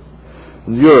person.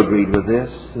 And you're agreed with this,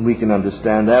 and we can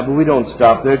understand that, but we don't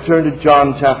stop there. Turn to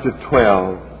John chapter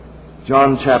 12.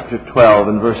 John chapter 12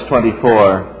 and verse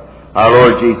 24. Our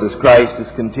Lord Jesus Christ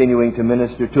is continuing to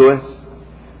minister to us.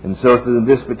 And so to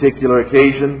this particular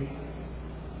occasion,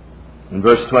 in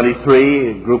verse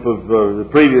 23,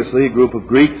 previously a group of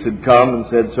Greeks had come and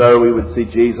said, Sir, we would see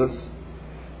Jesus.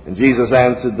 And Jesus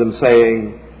answered them,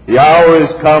 saying, The hour is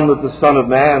come that the Son of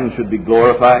Man should be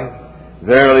glorified.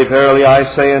 Verily, verily,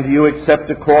 I say unto you, except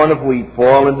a corn of wheat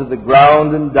fall into the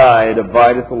ground and die, it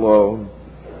abideth alone.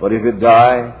 But if it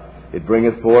die, it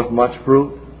bringeth forth much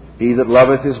fruit. He that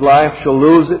loveth his life shall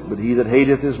lose it, but he that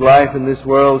hateth his life in this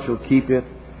world shall keep it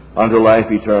unto life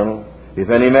eternal. If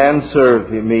any man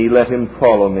serve me, let him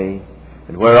follow me.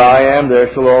 And where I am,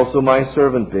 there shall also my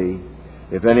servant be.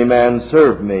 If any man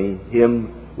serve me,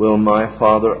 him will my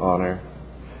Father honor.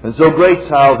 And so great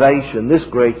salvation, this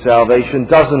great salvation,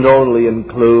 doesn't only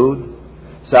include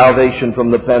salvation from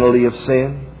the penalty of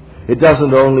sin. It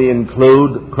doesn't only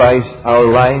include Christ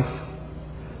our life,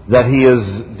 that he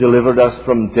has delivered us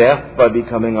from death by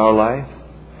becoming our life.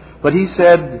 But he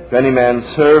said, if any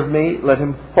man serve me, let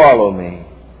him follow me.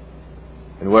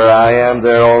 And where I am,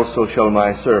 there also shall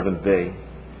my servant be.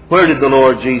 Where did the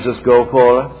Lord Jesus go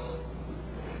for us?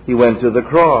 He went to the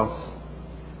cross.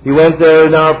 He went there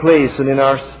in our place and in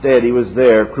our stead. He was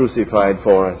there crucified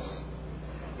for us.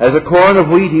 As a corn of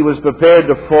wheat, he was prepared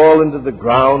to fall into the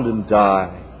ground and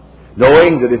die,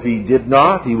 knowing that if he did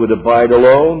not, he would abide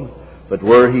alone. But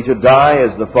were he to die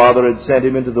as the Father had sent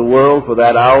him into the world for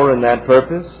that hour and that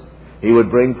purpose, he would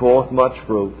bring forth much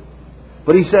fruit.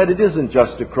 But he said, it isn't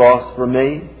just a cross for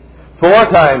me. 4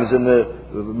 times in the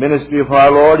ministry of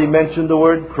our Lord, he mentioned the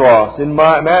word cross. In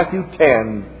Matthew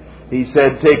 10, he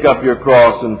said, take up your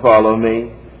cross and follow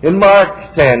me. In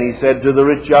Mark 10, he said to the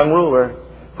rich young ruler,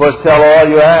 for sell all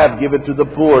you have, give it to the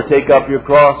poor, take up your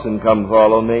cross and come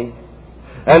follow me.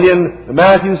 And in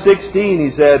Matthew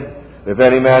 16, he said, if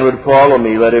any man would follow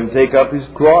me, let him take up his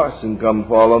cross and come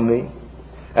follow me.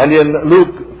 And in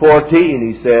Luke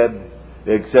 14, he said,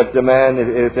 except a man,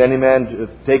 if any man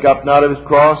take up not of his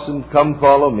cross and come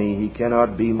follow me, he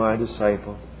cannot be my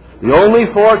disciple. The only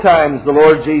 4 times the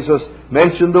Lord Jesus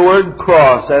mentioned the word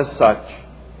cross as such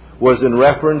was in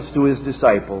reference to his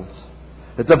disciples.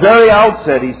 At the very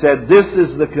outset, he said, this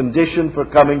is the condition for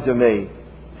coming to me.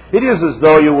 It is as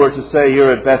though you were to say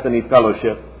here at Bethany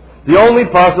Fellowship, the only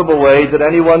possible way that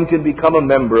anyone can become a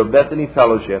member of Bethany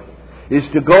Fellowship is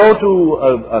to go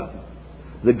to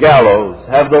the gallows,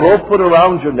 have the rope put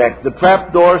around your neck, the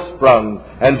trapdoor sprung,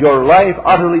 and your life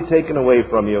utterly taken away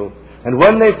from you. And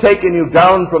when they've taken you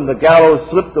down from the gallows,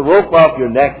 slip the rope off your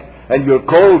neck, and you're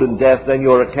cold in death, then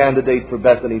you're a candidate for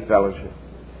Bethany Fellowship.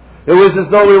 It was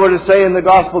as though we were to say in the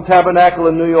Gospel Tabernacle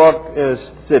in New York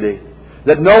City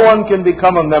that no one can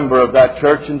become a member of that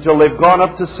church until they've gone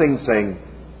up to Sing Sing.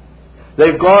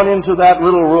 They've gone into that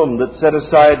little room that's set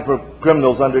aside for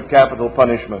criminals under capital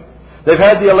punishment. They've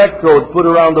had the electrode put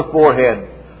around the forehead,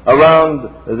 around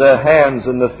the hands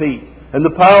and the feet, and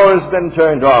the power has been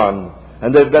turned on,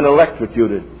 and they've been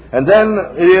electrocuted. And then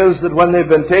it is that when they've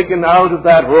been taken out of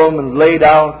that room and laid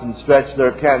out and stretched,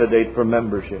 they're a candidate for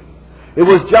membership. It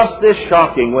was just this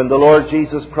shocking when the Lord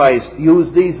Jesus Christ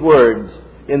used these words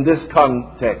in this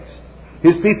context.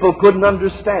 His people couldn't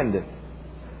understand it.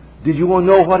 Did you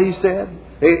know what he said?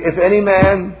 If any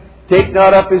man take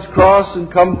not up his cross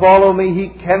and come follow me, he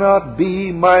cannot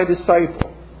be my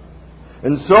disciple.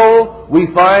 And so we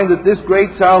find that this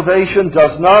great salvation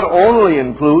does not only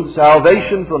include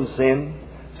salvation from sin,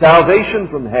 salvation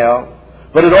from hell,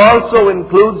 but it also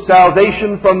includes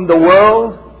salvation from the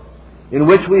world in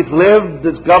which we've lived,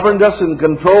 that's governed us and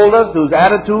controlled us, whose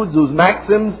attitudes, whose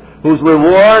maxims, whose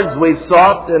rewards we've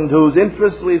sought, and whose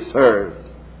interests we've served.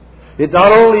 It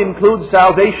not only includes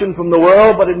salvation from the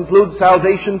world, but it includes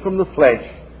salvation from the flesh,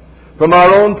 from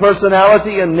our own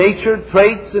personality and nature,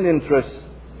 traits and interests.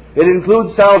 It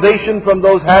includes salvation from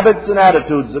those habits and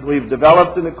attitudes that we've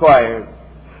developed and acquired.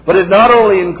 But it not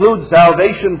only includes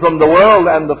salvation from the world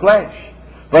and the flesh,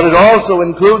 but it also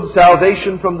includes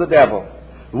salvation from the devil.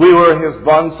 We were his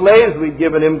bond slaves. We'd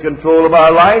given him control of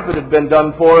our life. It had been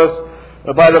done for us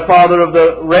by the father of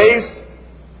the race,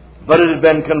 but it had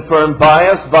been confirmed by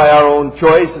us by our own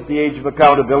choice at the age of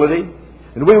accountability.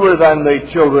 And we were then the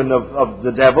children of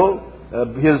the devil.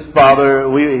 His father,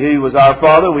 he was our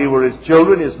father. We were his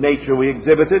children. His nature we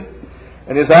exhibited.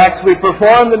 And his acts we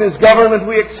performed, and his government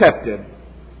we accepted.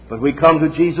 But we come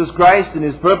to Jesus Christ, and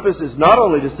his purpose is not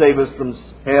only to save us from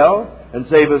hell and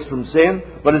save us from sin,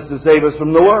 but it's to save us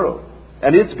from the world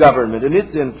and its government and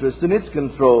its interest and its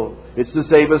control. It's to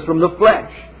save us from the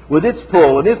flesh with its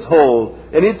pull and its hold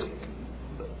and its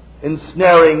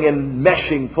ensnaring and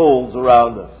meshing folds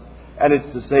around us. And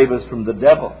it's to save us from the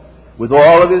devil with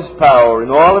all of his power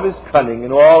and all of his cunning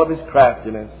and all of his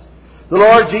craftiness. The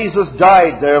Lord Jesus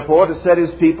died, therefore, to set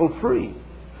his people free.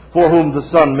 For whom the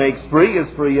Son makes free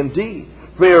is free indeed.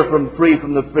 Free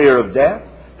from the fear of death,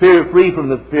 free from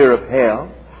the fear of hell,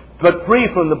 but free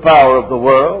from the power of the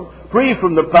world, free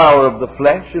from the power of the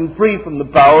flesh, and free from the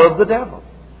power of the devil.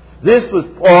 This was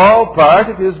all part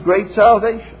of his great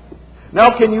salvation.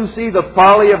 Now can you see the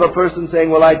folly of a person saying,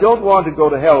 well, I don't want to go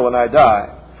to hell when I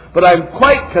die, but I'm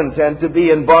quite content to be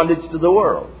in bondage to the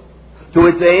world, to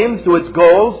its aims, to its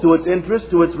goals, to its interests,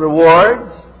 to its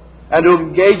rewards, and to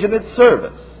engage in its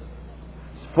service.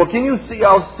 For can you see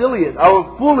how silly,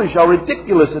 how foolish, how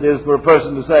ridiculous it is for a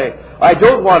person to say, I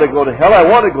don't want to go to hell, I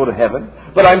want to go to heaven,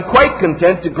 but I'm quite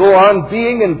content to go on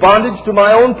being in bondage to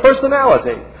my own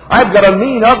personality. I've got a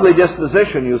mean, ugly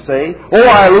disposition, you say. Oh,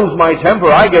 I lose my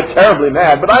temper, I get terribly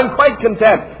mad, but I'm quite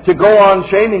content to go on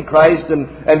shaming Christ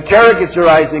and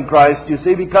caricaturizing Christ, you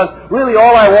see, because really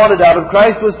all I wanted out of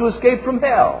Christ was to escape from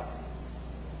hell.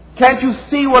 Can't you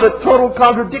see what a total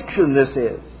contradiction this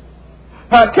is?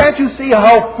 Can't you see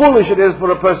how foolish it is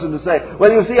for a person to say, well,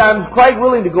 you see, I'm quite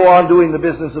willing to go on doing the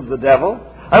business of the devil.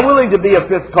 I'm willing to be a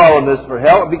fifth columnist for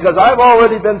hell because I've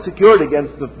already been secured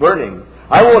against the burning.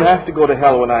 I won't have to go to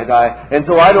hell when I die, and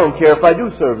so I don't care if I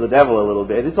do serve the devil a little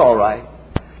bit. It's all right.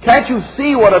 Can't you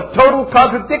see what a total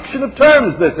contradiction of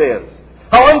terms this is?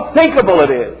 How unthinkable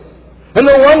it is. And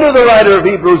no wonder the writer of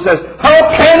Hebrews says,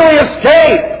 how can we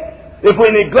escape if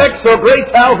we neglect so great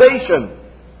salvation?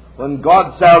 When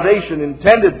God's salvation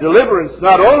intended deliverance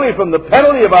not only from the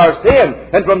penalty of our sin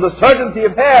and from the certainty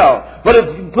of hell, but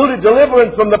it included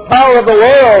deliverance from the power of the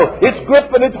world, its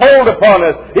grip and its hold upon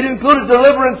us. It included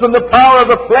deliverance from the power of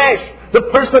the flesh, the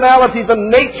personality, the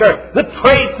nature, the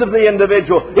traits of the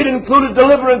individual. It included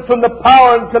deliverance from the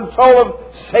power and control of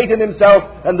Satan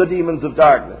himself and the demons of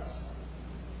darkness.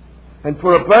 And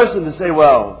for a person to say,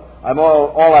 well,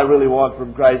 all I really want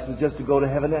from Christ is just to go to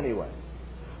heaven anyway.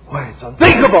 Why, it's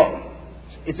unthinkable.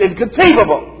 It's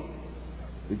inconceivable.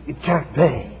 It can't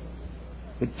be.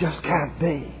 It just can't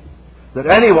be that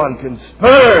anyone can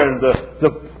spurn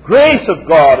the grace of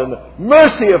God and the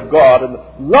mercy of God and the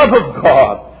love of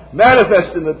God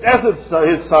manifest in the death of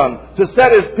His Son to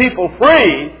set His people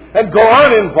free and go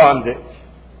on in bondage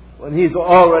when He's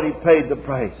already paid the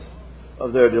price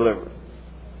of their deliverance.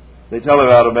 They tell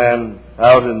about a man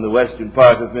out in the western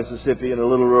part of Mississippi in a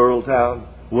little rural town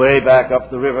way back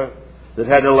up the river that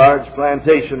had a large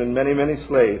plantation and many, many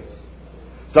slaves.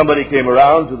 Somebody came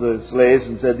around to the slaves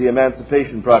and said, the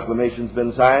Emancipation Proclamation's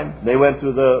been signed. They went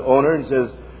to the owner and says,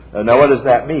 now what does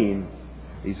that mean?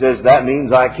 He says, that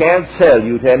means I can't sell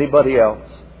you to anybody else.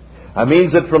 That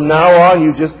means that from now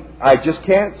on I just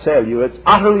can't sell you. It's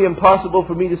utterly impossible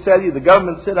for me to sell you. The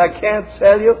government said I can't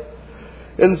sell you.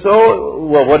 And so,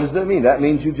 well, what does that mean? That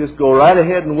means you just go right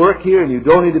ahead and work here, and you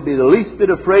don't need to be the least bit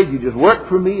afraid. You just work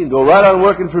for me and go right on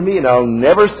working for me, and I'll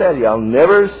never sell you. I'll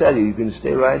never sell you. You can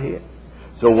stay right here.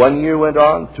 So 1 year went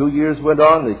on, 2 years went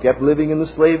on. They kept living in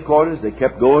the slave quarters. They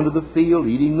kept going to the field,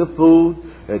 eating the food,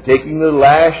 taking the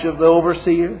lash of the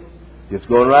overseer, just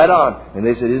going right on. And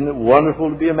they said, isn't it wonderful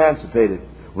to be emancipated?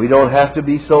 We don't have to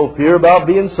be so fear about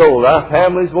being sold. Our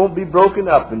families won't be broken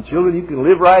up. And children, you can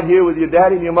live right here with your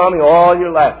daddy and your mommy all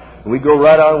your life. And we go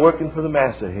right on working for the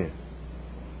master here.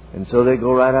 And so they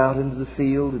go right out into the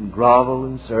field and grovel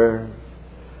and serve.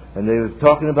 And they were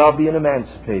talking about being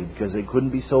emancipated because they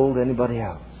couldn't be sold to anybody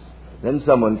else. Then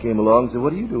someone came along and said,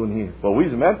 "What are you doing here?" "Well,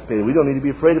 we're emancipated. We don't need to be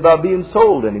afraid about being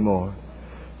sold anymore."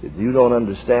 I said, "You don't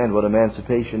understand what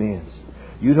emancipation is.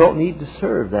 You don't need to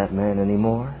serve that man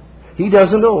anymore. He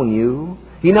doesn't own you.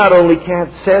 He not only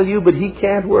can't sell you, but he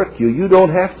can't work you. You don't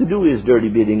have to do his dirty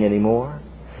bidding anymore.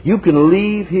 You can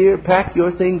leave here, pack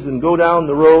your things, and go down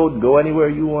the road and go anywhere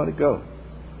you want to go."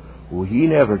 Well, he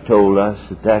never told us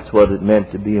that that's what it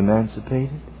meant to be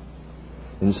emancipated.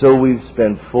 And so we've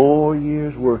spent 4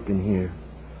 years working here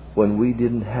when we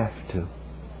didn't have to.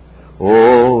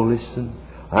 Oh, listen,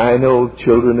 I know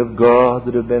children of God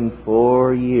that have been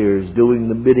 4 years doing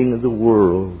the bidding of the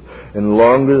world, and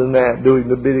longer than that doing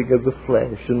the bidding of the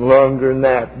flesh, and longer than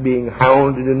that being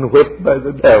hounded and whipped by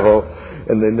the devil,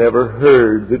 and they never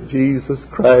heard that Jesus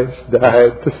Christ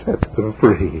died to set them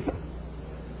free.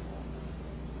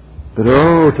 But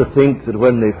oh, to think that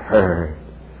when they've heard,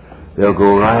 they'll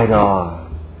go right on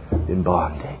in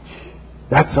bondage.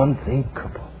 That's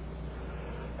unthinkable.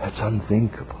 That's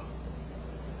unthinkable.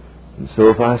 And so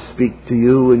if I speak to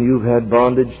you and you've had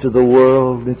bondage to the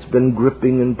world, it's been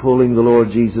gripping and pulling, the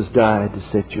Lord Jesus died to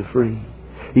set you free.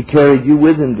 He carried you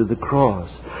with Him to the cross,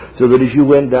 so that as you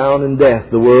went down in death,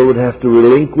 the world would have to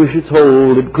relinquish its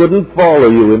hold. It couldn't follow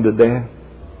you into death.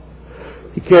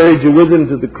 He carried you with Him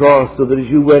to the cross, so that as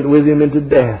you went with Him into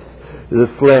death, the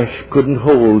flesh couldn't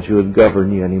hold you and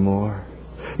govern you anymore.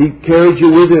 He carried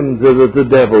you with Him so that the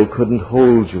devil couldn't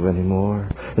hold you anymore.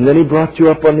 And then He brought you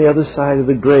up on the other side of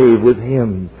the grave with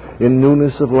Him in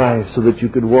newness of life, so that you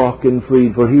could walk in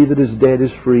freed. For he that is dead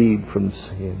is freed from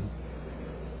sin.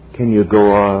 Can you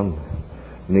go on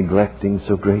neglecting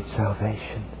so great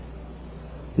salvation?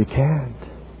 You can't.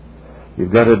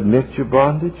 You've got to admit your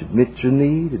bondage, admit your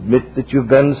need, admit that you've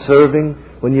been serving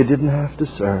when you didn't have to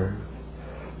serve,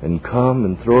 and come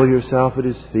and throw yourself at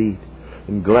His feet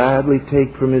and gladly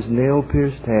take from His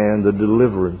nail-pierced hand the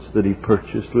deliverance that He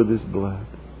purchased with His blood.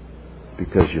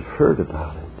 Because you've heard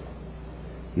about it.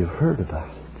 You've heard about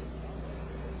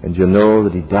it. And you know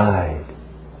that He died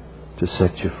to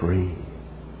set you free.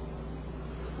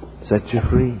 Set you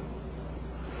free.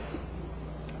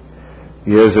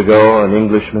 Years ago, an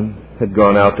Englishman had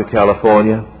gone out to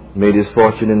California, made his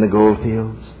fortune in the gold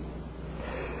fields,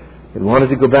 and wanted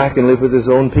to go back and live with his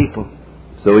own people.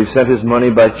 So he sent his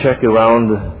money by check around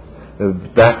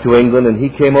back to England, and he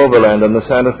came overland on the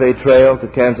Santa Fe Trail to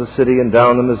Kansas City and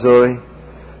down the Missouri,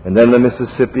 and then the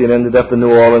Mississippi, and ended up in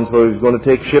New Orleans, where he was going to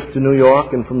take ship to New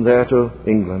York and from there to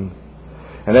England.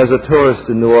 And as a tourist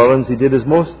in New Orleans, he did as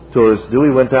most tourists do.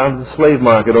 He went down to the slave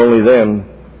market. Only then,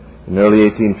 in the early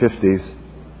 1850s,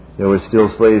 there were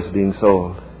still slaves being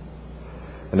sold.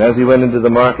 And as he went into the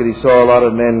market, he saw a lot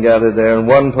of men gathered there, and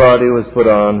one party was put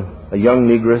on, a young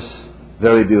negress,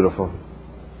 very beautiful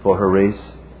for her race.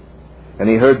 And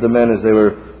he heard the men as they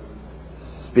were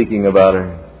speaking about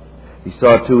her. He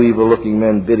saw two evil-looking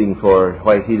men bidding for her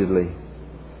white-heatedly.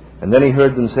 And then he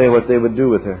heard them say what they would do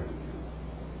with her.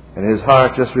 And his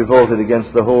heart just revolted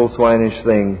against the whole swinish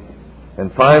thing.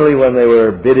 And finally, when they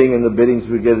were bidding, and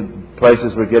the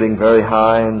prices were getting very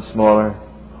high and smaller,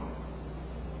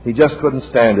 he just couldn't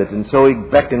stand it. And so he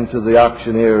beckoned to the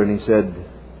auctioneer and he said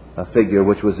a figure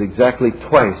which was exactly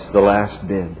twice the last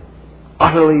bid,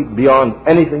 utterly beyond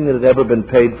anything that had ever been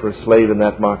paid for a slave in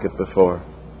that market before.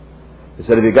 He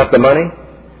said, "Have you got the money?"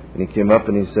 And he came up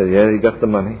and he said, "Yeah, you got the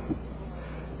money."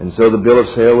 And so the bill of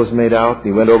sale was made out.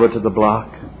 He went over to the block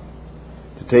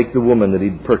to take the woman that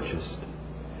he'd purchased.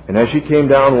 And as she came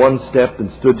down one step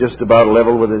and stood just about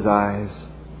level with his eyes,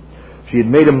 she had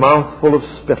made a mouthful of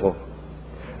spittle,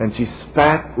 and she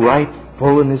spat right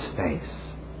full in his face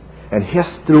and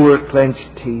hissed through her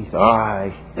clenched teeth,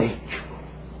 "I hate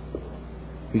you."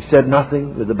 He said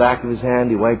nothing. With the back of his hand,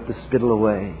 he wiped the spittle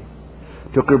away,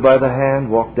 took her by the hand,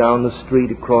 walked down the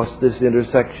street, across this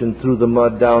intersection, through the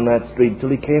mud, down that street, till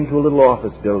he came to a little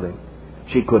office building.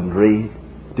 She couldn't read,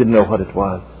 didn't know what it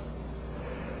was.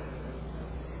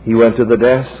 He went to the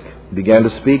desk, began to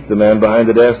speak. The man behind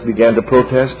the desk began to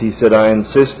protest. He said, "I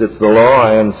insist, it's the law,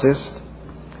 I insist."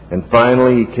 And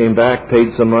finally he came back,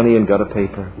 paid some money, and got a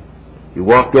paper. He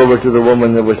walked over to the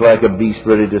woman that was like a beast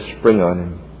ready to spring on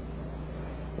him.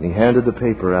 And he handed the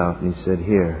paper out and he said,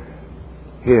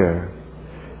 Here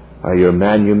are your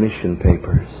manumission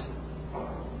papers.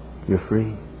 You're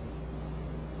free."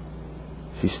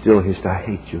 She still hissed, "I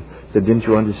hate you." I said, "Didn't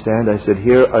you understand?" I said,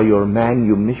 "Here are your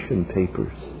manumission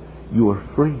papers. You are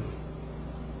free."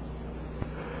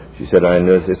 She said, "I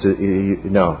know.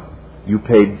 No, you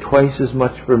paid twice as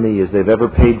much for me as they've ever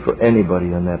paid for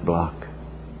anybody on that block.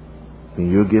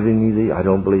 You're giving me these? I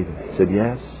don't believe it. He said,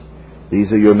 yes.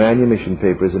 These are your manumission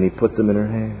papers, and he put them in her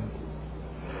hand.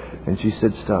 And she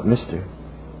said, stop, mister.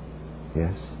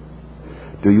 Yes.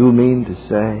 Do you mean to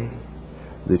say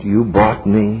that you bought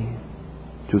me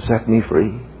to set me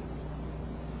free?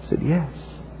 I said, yes.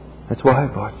 That's why I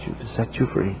bought you, to set you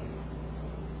free.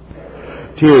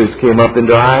 Tears came up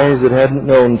into eyes that hadn't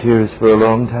known tears for a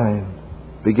long time.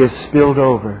 Because spilled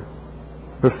over.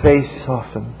 Her face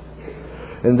softened.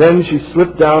 And then she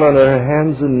slipped down on her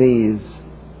hands and knees.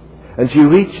 And she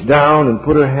reached down and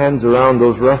put her hands around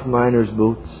those rough miner's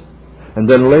boots. And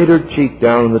then laid her cheek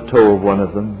down on the toe of one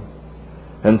of them.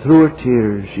 And through her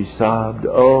tears she sobbed,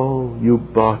 oh, you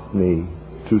bought me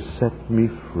to set me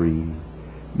free.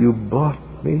 You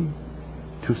bought me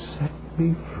to set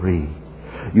me free.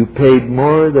 You paid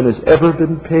more than has ever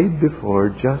been paid before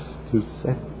just to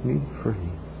set me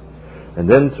free. And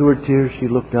then through her tears she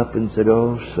looked up and said,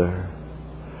 oh, sir,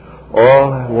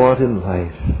 all I want in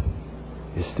life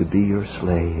is to be your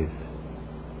slave.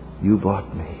 You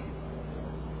bought me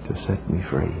to set me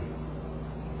free.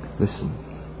 Listen,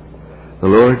 the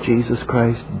Lord Jesus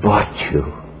Christ bought you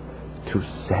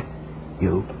to set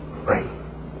you free.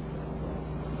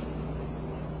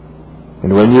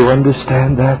 And when you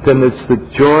understand that, then it's the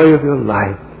joy of your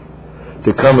life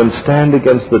to come and stand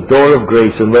against the door of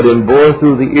grace and let Him bore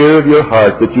through the ear of your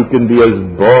heart that you can be His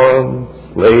born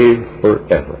slave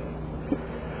forever.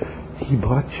 He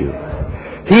bought you.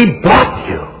 He bought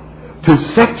you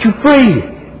to set you free.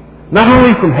 Not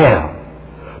only from hell,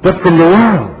 but from the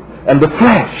world and the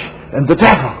flesh and the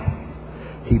devil.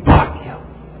 He bought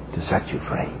you to set you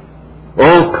free.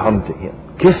 Oh, come to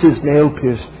Him. Kiss His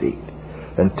nail-pierced feet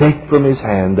and take from His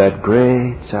hand that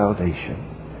great salvation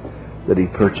that He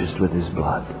purchased with His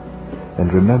blood.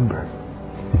 And remember,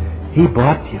 He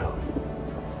bought you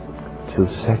to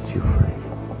set you free.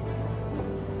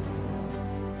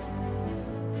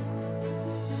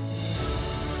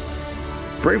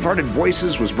 Bravehearted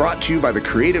Voices was brought to you by the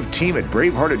creative team at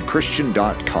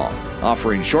BraveheartedChristian.com,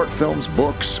 offering short films,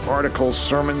 books, articles,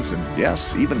 sermons, and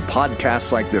yes, even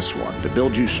podcasts like this one to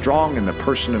build you strong in the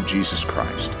person of Jesus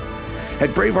Christ.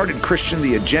 At Bravehearted Christian,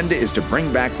 the agenda is to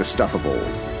bring back the stuff of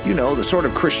old. You know, the sort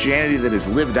of Christianity that is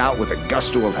lived out with a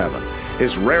gusto of heaven,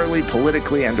 is rarely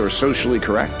politically and or socially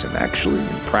correct, and actually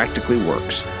practically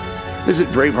works. Visit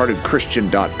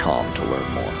BraveheartedChristian.com to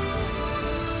learn more.